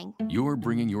Parenting. You're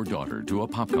bringing your daughter to a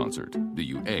pop concert. Do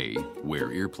you A, wear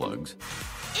earplugs?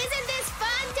 Isn't this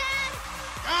fun, Dad?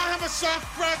 I have a soft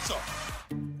pretzel.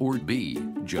 Or B,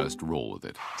 just roll with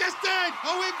it? Just did!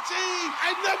 OMG!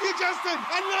 I love you, Justin!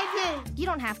 I love you! You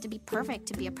don't have to be perfect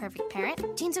to be a perfect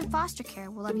parent. Teens in foster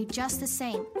care will love you just the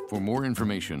same. For more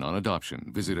information on adoption,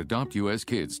 visit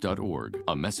adoptuskids.org.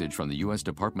 A message from the U.S.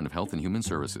 Department of Health and Human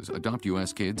Services, Adopt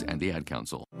U.S. Kids, and the Ad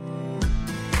Council.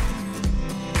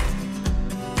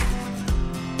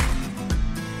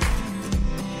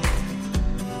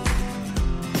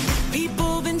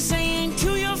 People been saying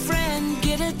to your friend,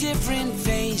 get a different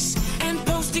face, and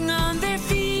posting on their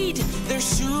feed, they're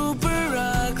super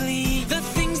ugly. The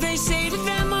things they say to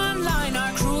them online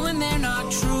are cruel and they're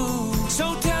not true.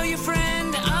 So tell your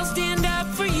friend, I'll stand up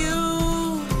for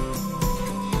you.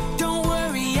 Don't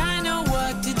worry, I know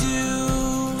what to do.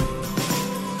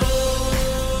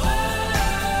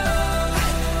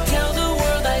 Tell the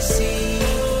world I see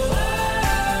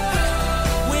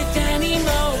with an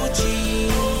emoji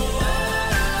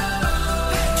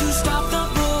to stop the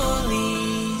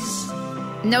bullies.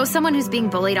 Know someone who's being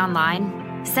bullied online?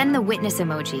 Send the witness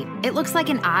emoji. It looks like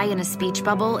an eye in a speech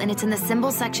bubble, and it's in the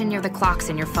symbol section near the clocks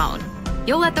in your phone.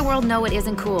 You'll let the world know it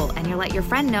isn't cool, and you'll let your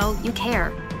friend know you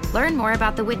care. Learn more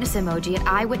about the witness emoji at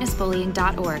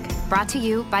iWitnessBullying.org. Brought to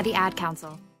you by the Ad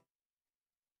Council.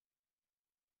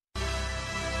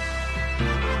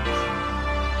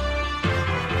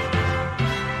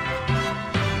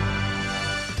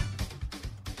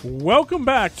 Welcome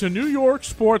back to New York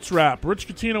Sports Wrap. Rich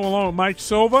Catino along with Mike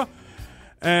Silva.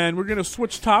 And we're going to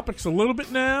switch topics a little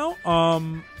bit now.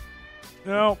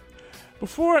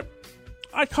 Before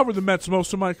I covered the Mets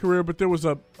most of my career, but there was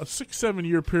a 6-7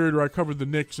 year period where I covered the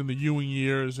Knicks in the Ewing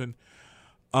years. And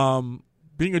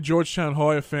being a Georgetown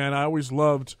Hoya fan, I always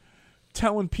loved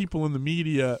telling people in the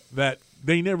media that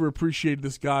they never appreciated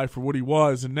this guy for what he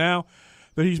was. And now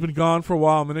that he's been gone for a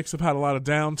while and the Knicks have had a lot of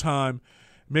downtime,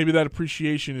 maybe that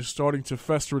appreciation is starting to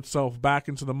fester itself back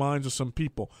into the minds of some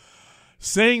people.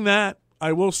 Saying that,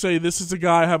 I will say this is a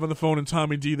guy I have on the phone in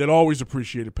Tommy D that always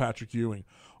appreciated Patrick Ewing,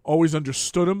 always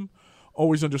understood him,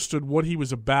 always understood what he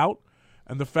was about,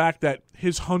 and the fact that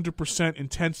his 100%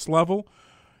 intense level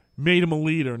made him a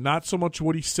leader. Not so much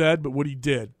what he said, but what he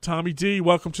did. Tommy D,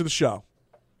 welcome to the show.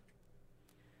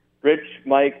 Rich,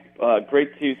 Mike,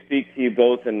 great to speak to you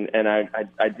both, and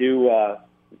I do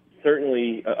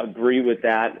certainly agree with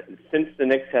that. Since the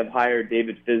Knicks have hired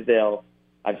David Fizdale,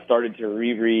 I've started to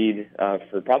reread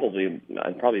for probably the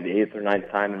 8th or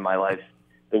 9th time in my life,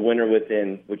 The Winner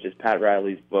Within, which is Pat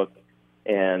Riley's book,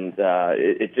 and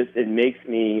it makes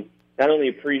me not only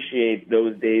appreciate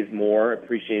those days more,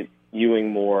 appreciate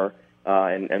Ewing more,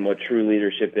 and what true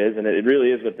leadership is, and it really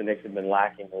is what the Knicks have been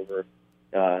lacking over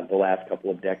the last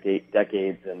couple of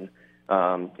decades, and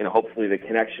hopefully the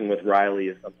connection with Riley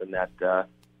is something that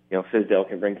Fizdale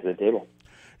can bring to the table.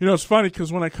 It's funny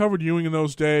because when I covered Ewing in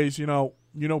those days,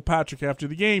 Patrick, after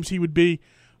the games, he would be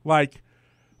like,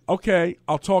 okay,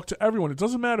 I'll talk to everyone. It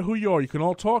doesn't matter who you are. You can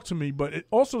all talk to me, but it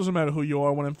also doesn't matter who you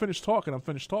are. When I'm finished talking, I'm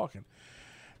finished talking.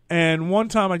 And one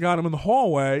time I got him in the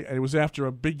hallway, and it was after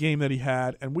a big game that he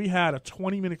had, and we had a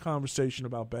 20-minute conversation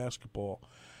about basketball.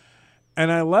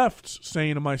 And I left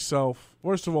saying to myself,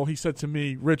 first of all, he said to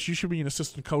me, Rich, you should be an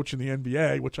assistant coach in the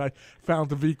NBA, which I found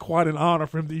to be quite an honor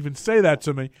for him to even say that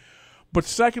to me. But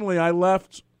secondly, I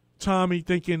left Tommy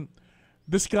thinking,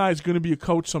 this guy's going to be a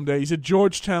coach someday. He's at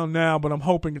Georgetown now, but I'm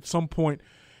hoping at some point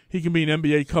he can be an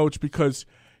NBA coach because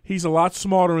he's a lot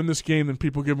smarter in this game than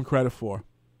people give him credit for.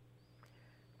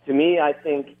 To me, I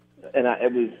think, and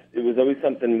it was always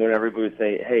something when everybody would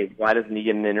say, hey, why doesn't he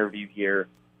get an interview here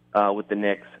with the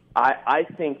Knicks? I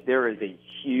think there is a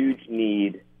huge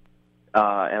need,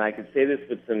 and I could say this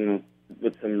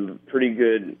with some pretty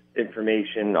good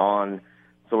information on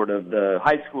sort of the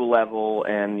high school level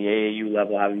and the AAU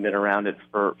level, having been around it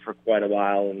for quite a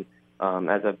while, and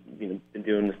as I've been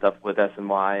doing the stuff with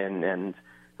SMY and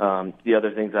the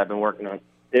other things I've been working on,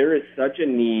 there is such a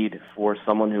need for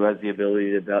someone who has the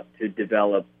ability to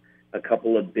develop a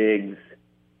couple of bigs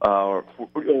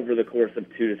over the course of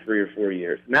 2 to 3 or 4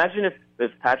 years. Imagine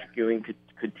if Patrick Ewing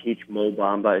could teach Mo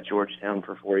Bamba at Georgetown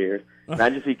for 4 years.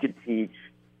 Imagine if he could teach,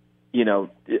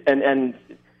 and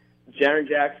Jaren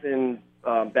Jackson,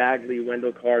 Bagley,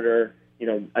 Wendell Carter,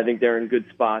 I think they're in good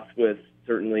spots with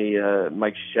certainly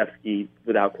Mike Krzyzewski,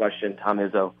 without question, Tom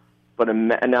Izzo. But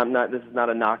this is not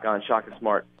a knock on Shaka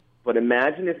Smart, but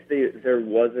imagine if there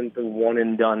wasn't the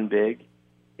one-and-done big,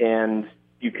 and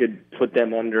you could put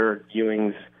them under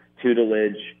Ewing's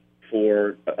tutelage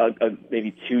for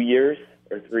maybe 2 years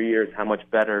or 3 years, how much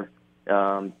better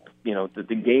the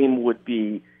game would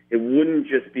be. It wouldn't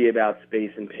just be about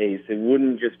space and pace. It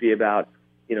wouldn't just be about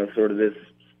sort of this,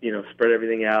 spread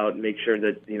everything out and make sure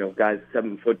that, guys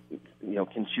 7 foot,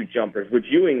 can shoot jumpers, which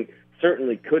Ewing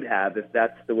certainly could have if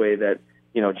that's the way that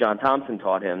John Thompson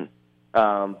taught him.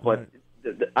 But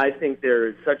I think there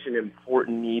is such an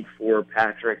important need for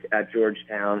Patrick at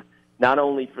Georgetown, not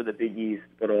only for the Big East,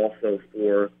 but also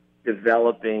for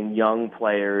developing young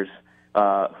players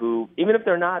who, even if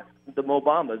they're not the Mo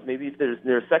Bambas, maybe if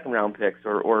they're second-round picks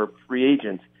or free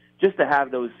agents, just to have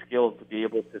those skills to be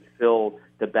able to fill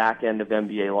the back end of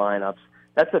NBA lineups.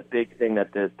 That's a big thing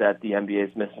that the NBA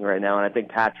is missing right now, and I think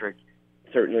Patrick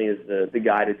certainly is the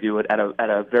guy to do it at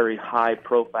a very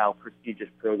high-profile, prestigious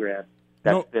program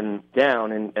that's been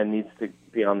down and needs to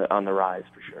be on the rise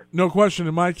for sure. No question.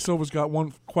 And Mike Silva's got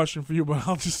one question for you, but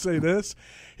I'll just say this: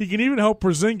 he can even help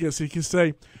Porzingis. He can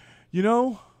say,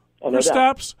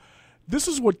 Kristaps, this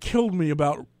is what killed me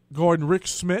about guarding Rick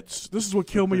Smits. This is what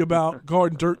killed me about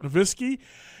guarding Dirk Nowitzki.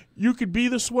 You could be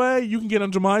this way. You can get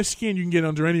under my skin. You can get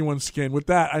under anyone's skin. With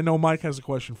that, I know Mike has a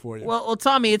question for you. Well,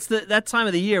 Tommy, it's that time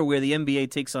of the year where the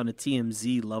NBA takes on a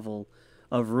TMZ level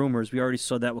of rumors. We already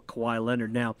saw that with Kawhi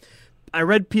Leonard. Now, I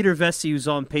read Peter Vesey, who's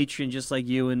on Patreon just like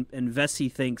you, and Vesey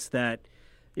thinks that,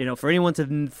 for anyone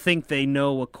to think they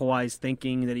know what Kawhi's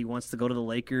thinking, that he wants to go to the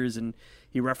Lakers, and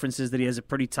he references that he has a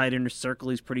pretty tight inner circle,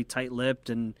 he's pretty tight-lipped,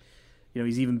 and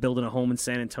he's even building a home in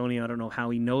San Antonio. I don't know how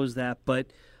he knows that, but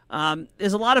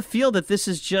there's a lot of feel that this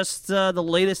is just the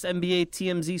latest NBA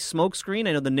TMZ smokescreen.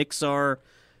 I know the Knicks are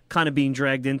kind of being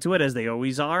dragged into it, as they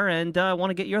always are, and I want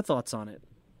to get your thoughts on it.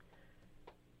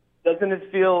 Doesn't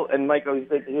it feel, and Mike, always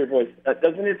like to hear your voice,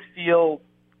 doesn't it feel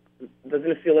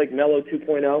like Melo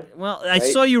 2.0? Well, I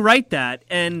saw you write that,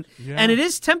 and it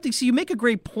is tempting. So you make a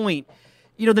great point.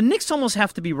 The Knicks almost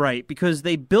have to be right because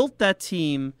they built that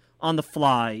team on the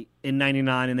fly in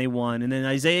 99 and they won. And then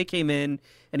Isaiah came in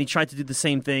and he tried to do the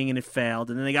same thing and it failed.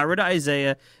 And then they got rid of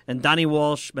Isaiah and Donnie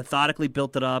Walsh methodically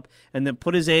built it up and then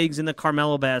put his eggs in the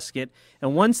Carmelo basket.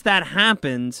 And once that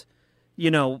happened,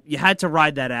 you had to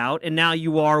ride that out, and now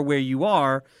you are where you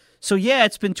are. So, yeah,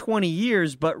 it's been 20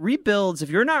 years, but rebuilds, if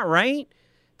you're not right,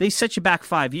 they set you back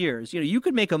 5 years. You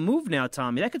could make a move now,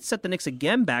 Tommy. That could set the Knicks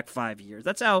again back 5 years.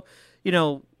 That's how,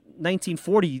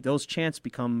 1940, those chants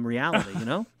become reality,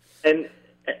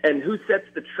 And who sets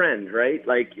the trend, right?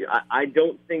 Like, I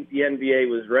don't think the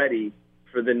NBA was ready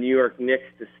for the New York Knicks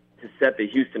to set the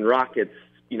Houston Rockets,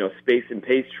 space and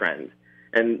pace trend.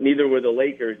 And neither were the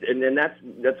Lakers, and then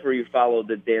that's where you follow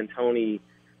the D'Antoni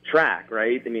track,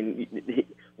 right? I mean,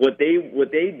 what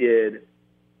they did,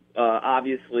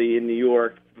 obviously in New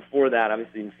York. Before that,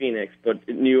 obviously in Phoenix, but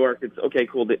in New York, it's okay,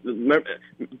 cool. Remember,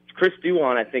 Chris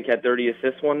Duhon, I think, had 30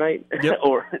 assists one night, yep.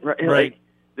 Right.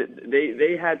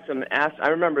 They had some I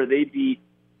remember they beat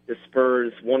the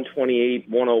Spurs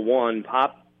 128-101.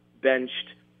 Pop benched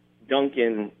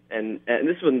Duncan, and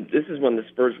this is when the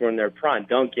Spurs were in their prime.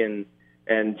 Duncan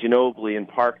and Ginobili and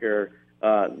Parker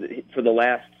for the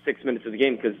last 6 minutes of the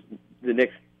game because the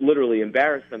Knicks literally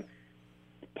embarrassed them.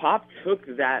 Pop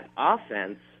took that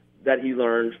offense that he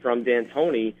learned from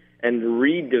D'Antoni and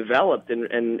redeveloped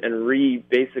and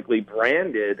basically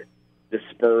branded the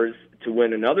Spurs to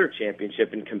win another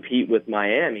championship and compete with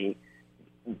Miami.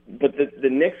 But the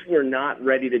Knicks were not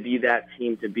ready to be that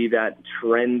team, to be that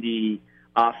trendy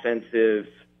offensive.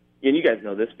 And you guys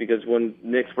know this because when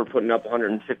Knicks were putting up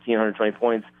 115, 120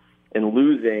 points and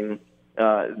losing,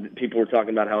 people were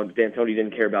talking about how D'Antoni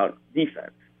didn't care about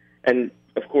defense. And,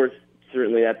 of course,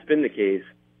 certainly that's been the case.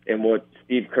 And what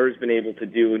Steve Kerr's been able to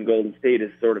do in Golden State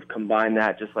is sort of combine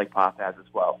that just like Pop has as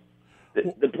well.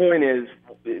 The point is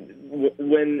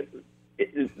when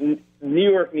New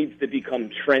York needs to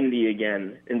become trendy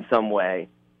again in some way.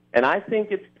 And I think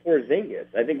it's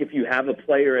Porzingis. I think if you have a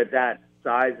player at that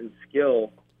size and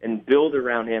skill and build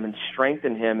around him and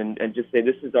strengthen him and just say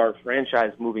this is our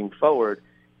franchise moving forward,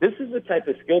 this is the type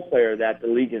of skill player that the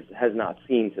league has not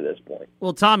seen to this point.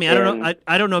 Well, Tommy, I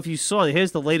don't know if you saw.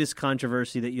 Here's the latest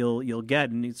controversy that you'll get,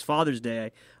 and it's Father's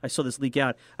Day. I saw this leak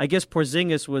out. I guess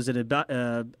Porzingis was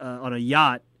on a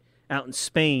yacht out in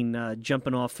Spain,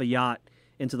 jumping off a yacht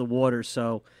into the water.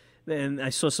 So, and I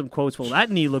saw some quotes. Well,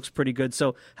 that knee looks pretty good.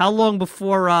 So, how long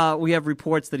before we have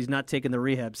reports that he's not taking the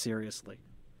rehab seriously?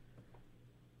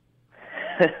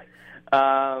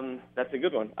 That's a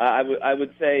good one. I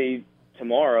would say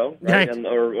tomorrow, right?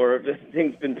 Or if this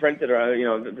thing's been printed, or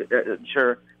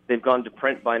sure they've gone to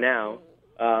print by now,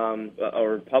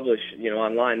 or published,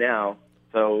 online now.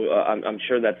 So I'm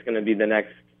sure that's going to be the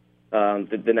next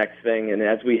thing. And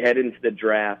as we head into the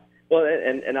draft, well,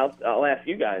 and I'll ask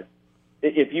you guys,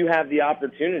 if you have the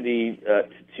opportunity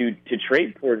to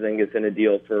trade Porzingis in a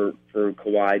deal for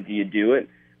Kawhi, do you do it,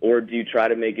 or do you try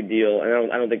to make a deal?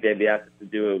 And I don't think they have the assets to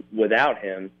do it without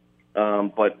him,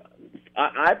 but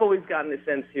I've always gotten the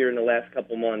sense here in the last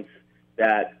couple months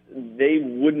that they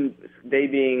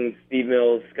being Steve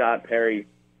Mills, Scott Perry,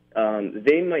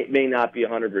 they may not be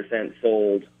 100%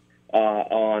 sold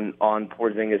on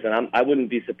Porzingis, and I wouldn't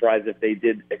be surprised if they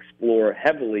did explore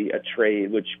heavily a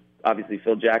trade, which obviously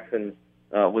Phil Jackson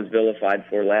was vilified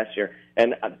for last year.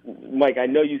 And Mike, I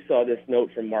know you saw this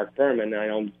note from Mark Berman, and I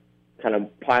know I'm kind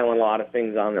of piling a lot of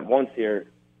things on at once here,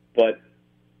 but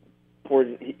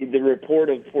the report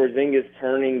of Porzingis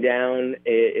turning down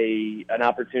an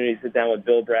opportunity to sit down with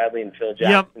Bill Bradley and Phil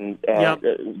Jackson,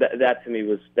 that to me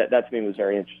was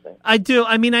very interesting. I do.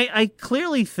 I mean, I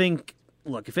clearly think,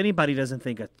 look, if anybody doesn't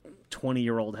think a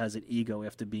 20-year-old has an ego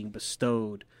after being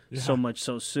bestowed so much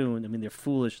so soon, I mean, they're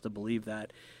foolish to believe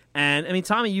that. And, I mean,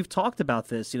 Tommy, you've talked about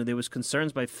this. You know, there was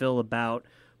concerns by Phil about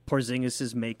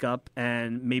Porzingis' makeup,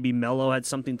 and maybe Melo had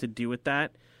something to do with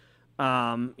that.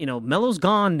 You know, Melo's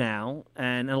gone now,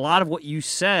 and a lot of what you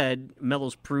said,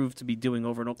 Melo's proved to be doing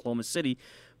over in Oklahoma City.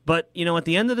 But, you know, at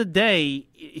the end of the day,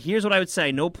 here's what I would say.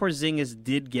 I know Porzingis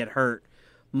did get hurt.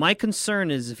 My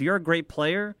concern is if you're a great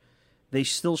player, they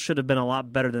still should have been a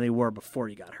lot better than they were before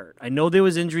he got hurt. I know there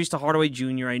was injuries to Hardaway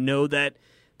Jr. I know that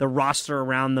the roster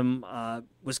around them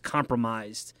was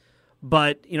compromised.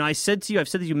 But, you know, I've said to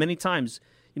you many times,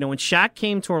 you know, when Shaq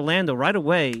came to Orlando right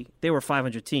away, they were a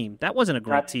 500 team. That wasn't a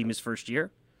great team his first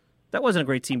year. That wasn't a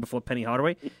great team before Penny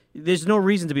Hardaway. There's no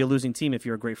reason to be a losing team if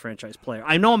you're a great franchise player.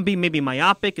 I know I'm being maybe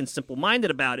myopic and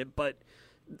simple-minded about it, but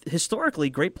historically,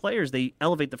 great players, they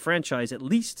elevate the franchise at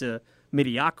least to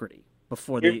mediocrity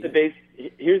before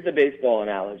Here's the baseball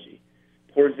analogy.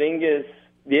 Porzingis,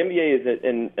 the NBA is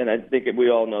and I think we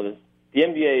all know this. The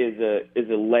NBA is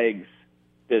a legs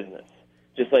business,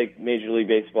 just like Major League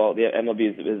Baseball. The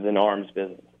MLB is an arms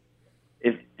business.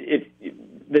 If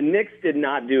the Knicks did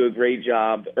not do a great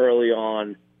job early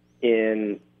on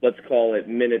in, let's call it,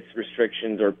 minutes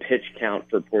restrictions or pitch count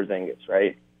for Porzingis,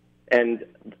 right? And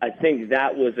I think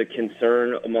that was a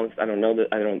concern amongst, I know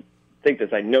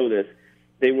this.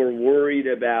 They were worried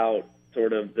about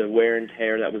sort of the wear and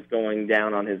tear that was going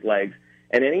down on his legs.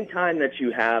 And any time that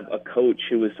you have a coach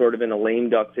who was sort of in a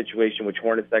lame duck situation, which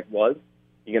Hornacek was,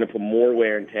 you're going to put more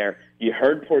wear and tear. You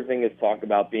heard Porzingis talk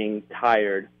about being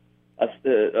tired.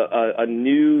 A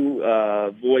new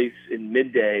voice in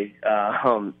midday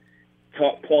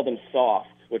called him soft,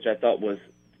 which I thought was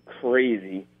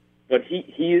crazy. But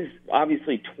he is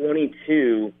obviously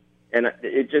 22, and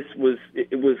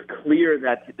it was clear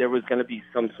that there was going to be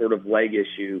some sort of leg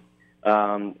issue.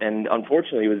 And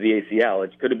unfortunately, it was the ACL.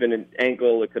 It could have been an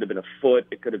ankle, it could have been a foot,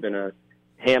 it could have been a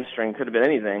hamstring, it could have been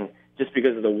anything, just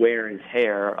because of the wear and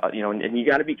tear. And you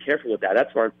got to be careful with that.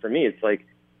 That's why, for me, it's like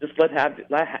just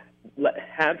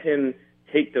have him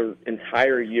take the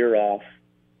entire year off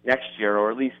next year,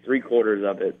 or at least 3/4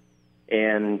 of it,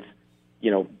 and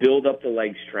build up the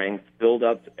leg strength, build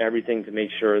up everything to make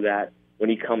sure that when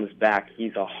he comes back,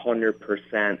 he's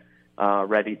 100%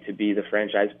 ready to be the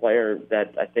franchise player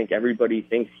that I think everybody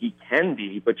thinks he can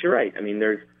be. But you're right. I mean,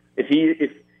 if he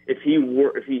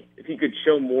could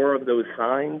show more of those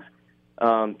signs,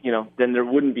 then there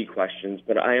wouldn't be questions.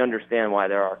 But I understand why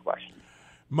there are questions.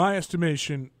 My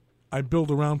estimation, I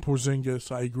build around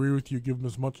Porzingis. I agree with you. Give him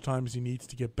as much time as he needs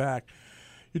to get back.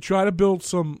 You try to build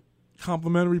some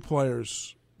complementary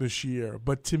players this year,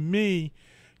 but to me,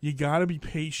 you got to be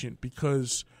patient,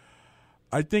 because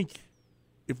I think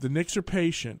if the Knicks are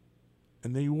patient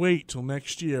and they wait till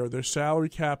next year, their salary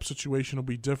cap situation will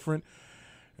be different.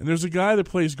 And there's a guy that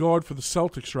plays guard for the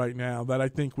Celtics right now that I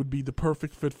think would be the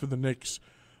perfect fit for the Knicks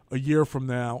a year from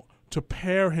now, to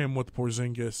pair him with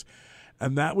Porzingis.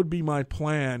 And that would be my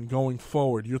plan going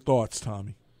forward. Your thoughts,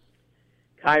 Tommy?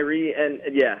 Kyrie, and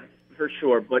yeah, for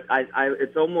sure. But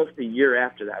it's almost a year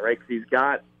after that, right?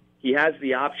 Because he has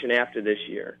the option after this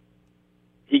year.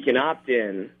 He can opt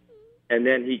in, and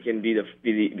then he can be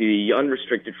the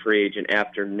unrestricted free agent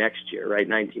after next year, right?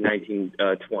 20.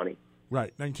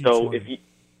 Right, 1920. So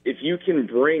if you can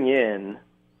bring in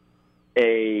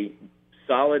a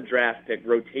solid draft pick,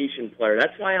 rotation player,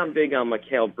 that's why I'm big on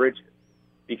Mikal Bridges.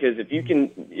 Because if you can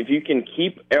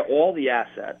keep all the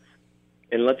assets,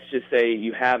 and let's just say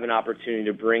you have an opportunity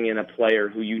to bring in a player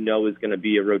who you know is going to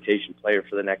be a rotation player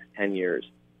for the next 10 years,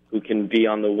 who can be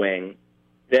on the wing,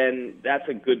 then that's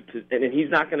a good. And he's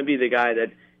not going to be the guy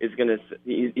that is going to.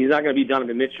 He's not going to be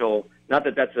Donovan Mitchell. Not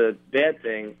that that's a bad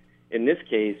thing in this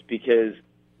case, because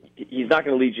he's not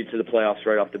going to lead you to the playoffs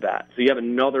right off the bat. So you have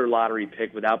another lottery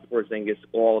pick without Porzingis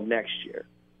all of next year.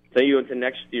 So you go into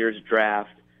next year's draft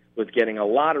with getting a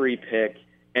lottery pick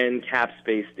and cap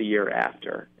space the year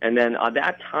after. And then on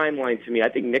that timeline, to me, I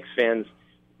think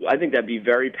that'd be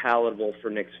very palatable for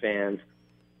Knicks fans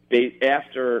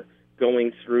after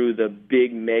going through the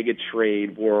big mega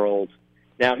trade world.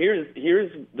 Now, here's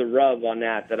the rub on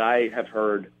that I have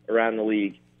heard around the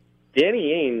league.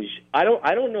 Danny Ainge, I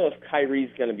don't know if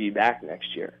Kyrie's going to be back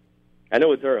next year. I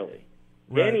know it's early.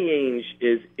 Right. Danny Ainge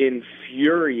is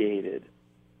infuriated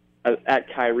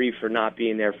at Kyrie for not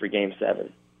being there for Game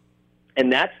 7.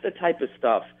 And that's the type of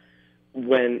stuff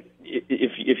when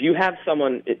if you have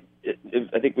someone,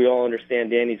 I think we all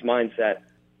understand Danny's mindset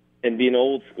and being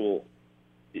old school.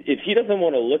 If he doesn't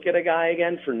want to look at a guy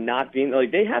again for not being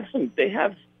like they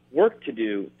have work to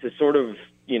do to sort of,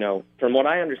 from what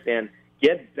I understand,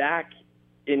 get back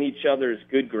in each other's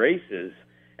good graces.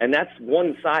 And that's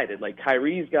one-sided. Like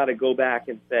Kyrie's got to go back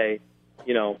and say,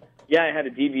 I had a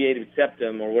deviated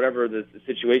septum or whatever the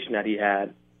situation that he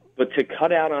had, but to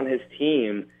cut out on his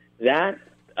team, that's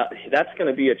going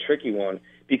to be a tricky one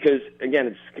because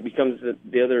again, it becomes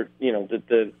the other,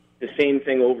 the same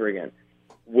thing over again.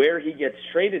 Where he gets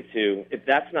traded to, if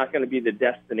that's not going to be the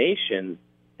destination,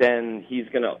 then he's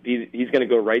going to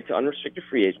go right to unrestricted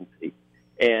free agency,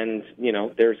 and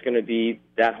there's going to be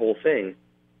that whole thing.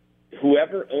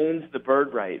 Whoever owns the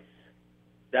bird rights,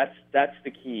 that's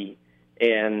the key,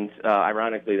 and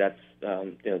ironically, that's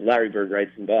Larry Bird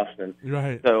rights in Boston.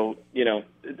 Right. So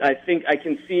I think I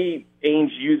can see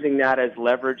Ainge using that as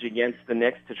leverage against the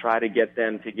Knicks to try to get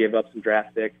them to give up some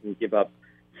draft picks and give up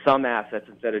some assets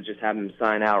instead of just having them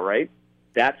sign outright.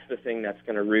 That's the thing that's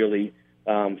going to really,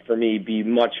 for me, be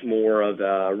much more of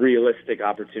a realistic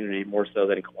opportunity, more so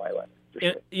than Kawhi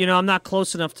Leonard. Sure. I'm not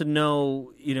close enough to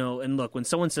know, and look, when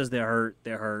someone says they're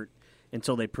hurt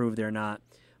until they prove they're not.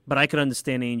 But I could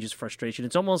understand Ainge's frustration.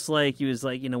 It's almost like he was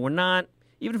like, we're not,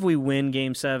 even if we win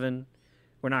Game 7,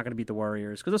 we're not going to beat the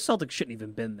Warriors because the Celtics shouldn't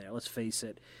even been there, let's face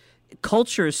it.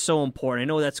 Culture is so important. I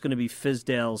know that's going to be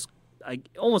Fizdale's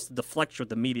almost a deflection with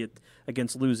the media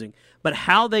against losing. But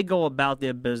how they go about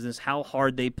their business, how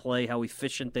hard they play, how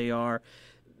efficient they are,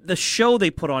 the show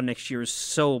they put on next year is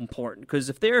so important because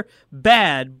if they're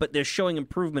bad but they're showing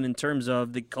improvement in terms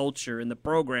of the culture and the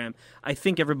program, I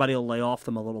think everybody will lay off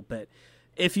them a little bit.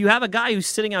 If you have a guy who's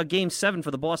sitting out Game 7 for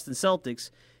the Boston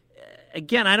Celtics,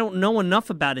 again, I don't know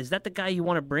enough about it. Is that the guy you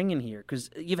want to bring in here?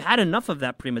 Because you've had enough of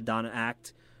that prima donna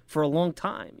act for a long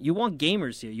time. You want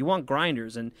gamers here. You want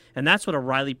grinders, and that's what a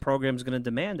Riley program is going to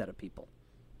demand out of people.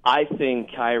 I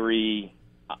think Kyrie.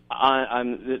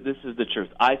 This is the truth.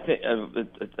 I think,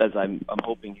 as I'm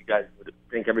hoping you guys would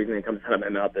think everything that comes out of my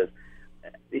mouth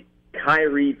is,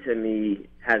 Kyrie to me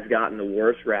has gotten the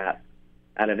worst rap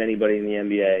out of anybody in the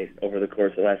NBA over the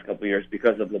course of the last couple of years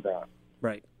because of LeBron.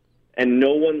 Right. And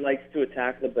no one likes to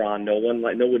attack LeBron. No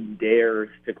one dares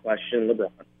to question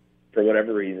LeBron for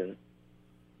whatever reason.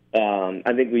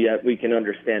 I think we can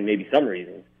understand maybe some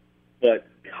reasons, but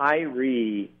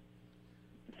Kyrie,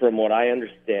 from what I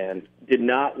understand, did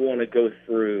not want to go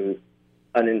through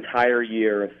an entire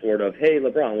year of sort of, hey,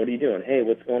 LeBron, what are you doing? Hey,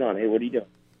 what's going on? Hey, what are you doing?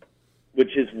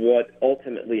 Which is what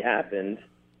ultimately happened,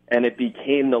 and it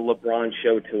became the LeBron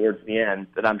show towards the end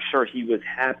that I'm sure he was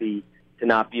happy to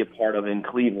not be a part of in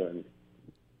Cleveland.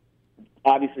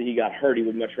 Obviously, he got hurt. He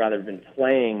would much rather have been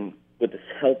playing with the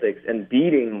Celtics and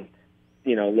beating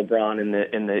LeBron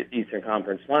in the Eastern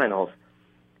Conference Finals,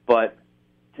 but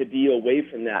to be away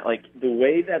from that, like the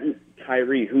way that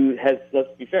Kyrie, who has, let's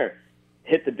be fair,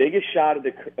 hit the biggest shot of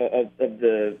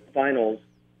the finals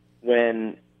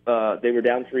when they were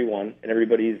down 3-1, and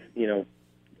everybody's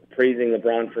praising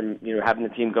LeBron for having the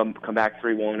team come back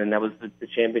 3-1, and that was the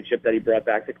championship that he brought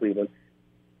back to Cleveland.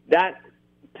 That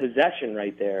possession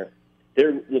right there,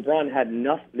 LeBron had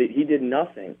nothing. He did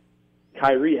nothing.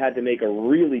 Kyrie had to make a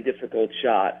really difficult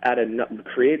shot,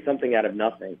 create something out of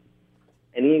nothing.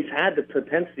 And he's had the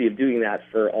propensity of doing that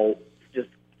for just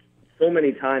so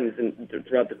many times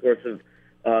throughout the course of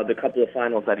the couple of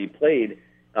finals that he played,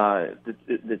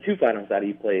 the two finals that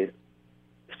he played,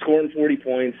 scoring 40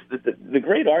 points. The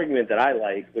great argument that I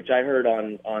like, which I heard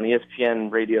on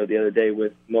ESPN radio the other day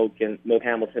with Moke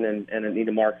Hamilton and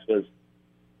Anita Marks, was,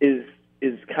 is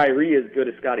Kyrie as good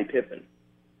as Scottie Pippen?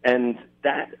 And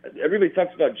that everybody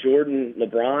talks about Jordan,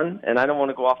 LeBron, and I don't want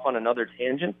to go off on another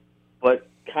tangent, but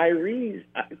Kyrie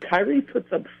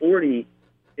puts up 40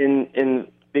 in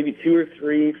maybe 2 or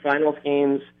 3 finals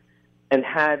games and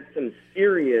had some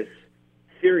serious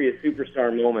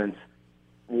superstar moments.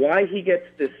 Why he gets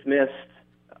dismissed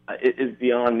is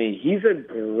beyond me. He's a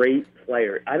great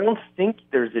player. I don't think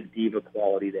there's a diva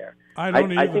quality there. I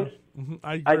don't either.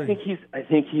 I think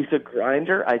he's a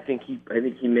grinder. I think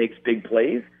he makes big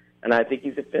plays, and I think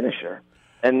he's a finisher.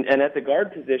 And at the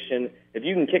guard position, if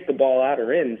you can kick the ball out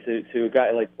or in to a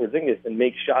guy like Porzingis and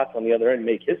make shots on the other end,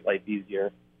 make his life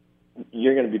easier,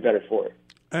 you're going to be better for it.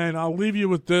 And I'll leave you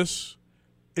with this.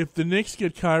 If the Knicks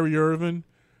get Kyrie Irving,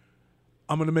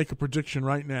 I'm going to make a prediction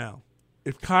right now.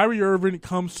 If Kyrie Irving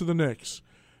comes to the Knicks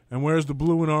and wears the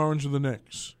blue and orange of the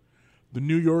Knicks, the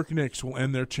New York Knicks will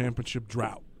end their championship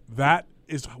drought. That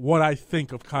is what I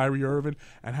think of Kyrie Irving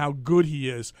and how good he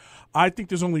is. I think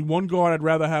there's only one guard I'd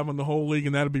rather have in the whole league,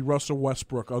 and that would be Russell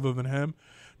Westbrook, other than him,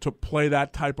 to play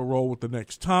that type of role with the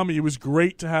Knicks. Tommy, it was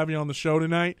great to have you on the show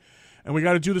tonight, and we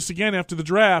got to do this again after the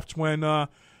draft when,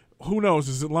 who knows,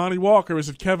 is it Lonnie Walker, is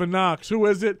it Kevin Knox, who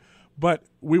is it? But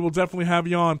we will definitely have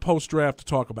you on post-draft to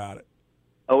talk about it.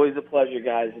 Always a pleasure,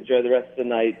 guys. Enjoy the rest of the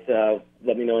night.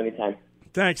 Let me know anytime.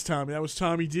 Thanks, Tommy. That was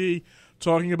Tommy D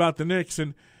talking about the Knicks.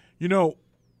 And, you know,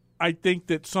 I think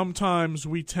that sometimes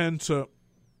we tend to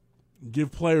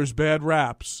give players bad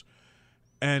raps,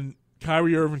 and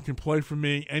Kyrie Irving can play for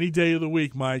me any day of the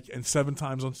week, Mike, and 7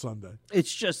 times on Sunday.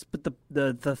 It's just, but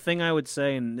the thing I would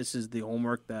say, and this is the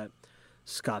homework that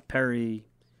Scott Perry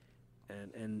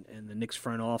and the Knicks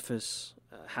front office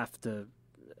have to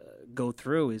go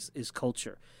through is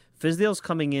culture. Fizdale's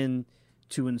coming in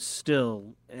to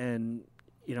instill, and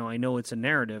you know, I know it's a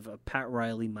narrative, of Pat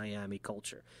Riley Miami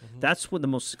culture. Mm-hmm. That's what the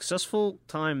most successful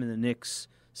time in the Knicks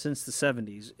since the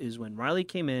 70s is when Riley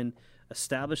came in,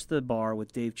 established the bar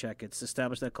with Dave Checketts,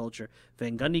 established that culture.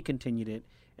 Van Gundy continued it,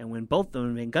 and when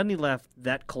Van Gundy left,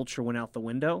 that culture went out the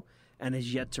window and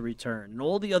is yet to return. And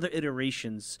all the other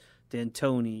iterations,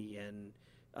 D'Antoni and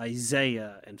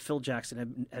Isaiah and Phil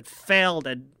Jackson had failed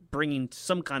at bringing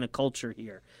some kind of culture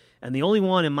here. And the only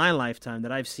one in my lifetime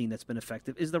that I've seen that's been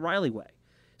effective is the Riley way.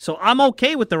 So I'm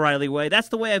okay with the Riley way. That's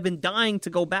the way I've been dying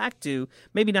to go back to.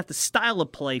 Maybe not the style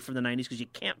of play from the 90s because you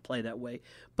can't play that way,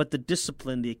 but the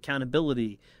discipline, the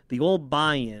accountability, the old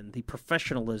buy-in, the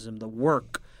professionalism, the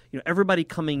work. You know, everybody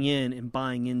coming in and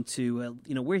buying into,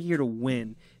 we're here to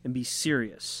win and be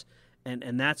serious.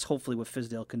 And that's hopefully what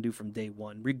Fizdale can do from day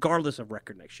one, regardless of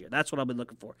record next year. That's what I'll be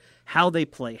looking for. How they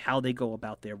play, how they go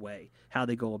about their way, how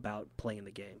they go about playing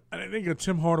the game. And I think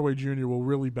Tim Hardaway Jr. will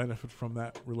really benefit from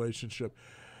that relationship.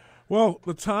 Well,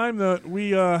 the time that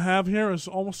we have here is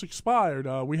almost expired.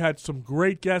 We had some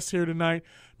great guests here tonight.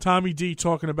 Tommy D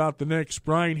talking about the Knicks,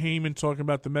 Brian Heyman talking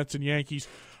about the Mets and Yankees,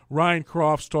 Ryan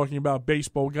Crofts talking about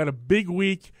baseball. We got a big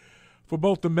week for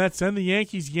both the Mets and the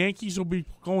Yankees. Yankees will be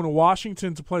going to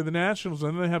Washington to play the Nationals,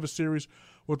 and then they have a series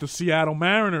with the Seattle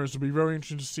Mariners. It'll be very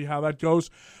interesting to see how that goes.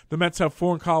 The Mets have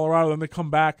 4 in Colorado, then they come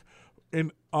back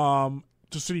in to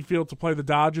Citi Field to play the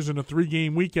Dodgers in a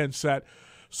 3-game weekend set.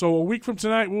 So a week from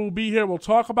tonight, we'll be here. We'll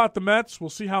talk about the Mets. We'll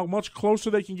see how much closer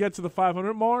they can get to the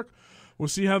 500 mark. We'll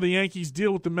see how the Yankees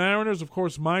deal with the Mariners, of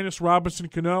course, minus Robinson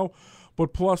Cano,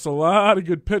 but plus a lot of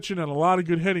good pitching and a lot of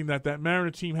good hitting that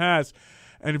Mariner team has.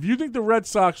 And if you think the Red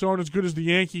Sox aren't as good as the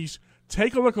Yankees,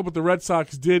 take a look at what the Red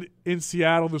Sox did in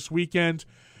Seattle this weekend.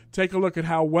 Take a look at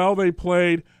how well they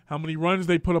played, how many runs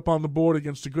they put up on the board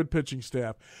against a good pitching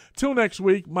staff. Till next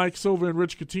week, Mike Silva and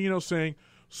Rich Catino saying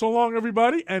so long,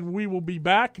 everybody, and we will be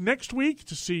back next week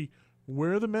to see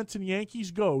where the Mets and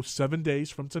Yankees go 7 days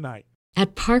from tonight.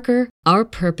 At Parker, our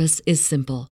purpose is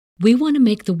simple. We want to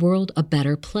make the world a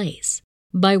better place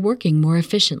by working more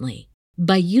efficiently,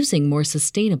 by using more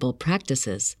sustainable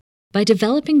practices, by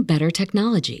developing better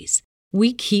technologies.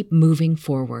 We keep moving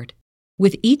forward.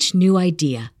 With each new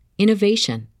idea,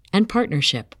 innovation, and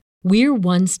partnership, we're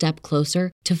one step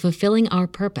closer to fulfilling our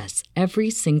purpose every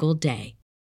single day.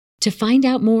 To find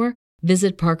out more,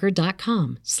 visit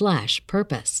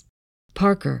parker.com/purpose.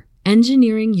 Parker,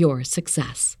 engineering your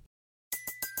success.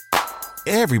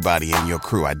 Everybody in your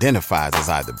crew identifies as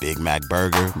either Big Mac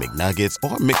Burger, McNuggets,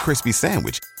 or McCrispy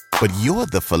Sandwich. But you're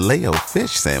the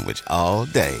Filet-O-Fish Sandwich all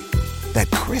day.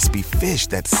 That crispy fish,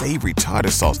 that savory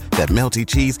tartar sauce, that melty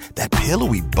cheese, that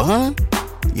pillowy bun.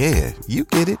 Yeah, you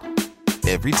get it.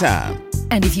 Every time.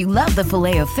 And if you love the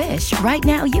Filet-O-Fish, right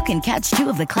now you can catch 2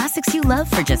 of the classics you love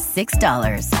for just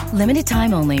 $6. Limited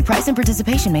time only. Price and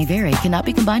participation may vary. Cannot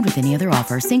be combined with any other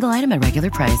offer. Single item at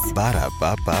regular price.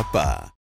 Ba-da-ba-ba-ba.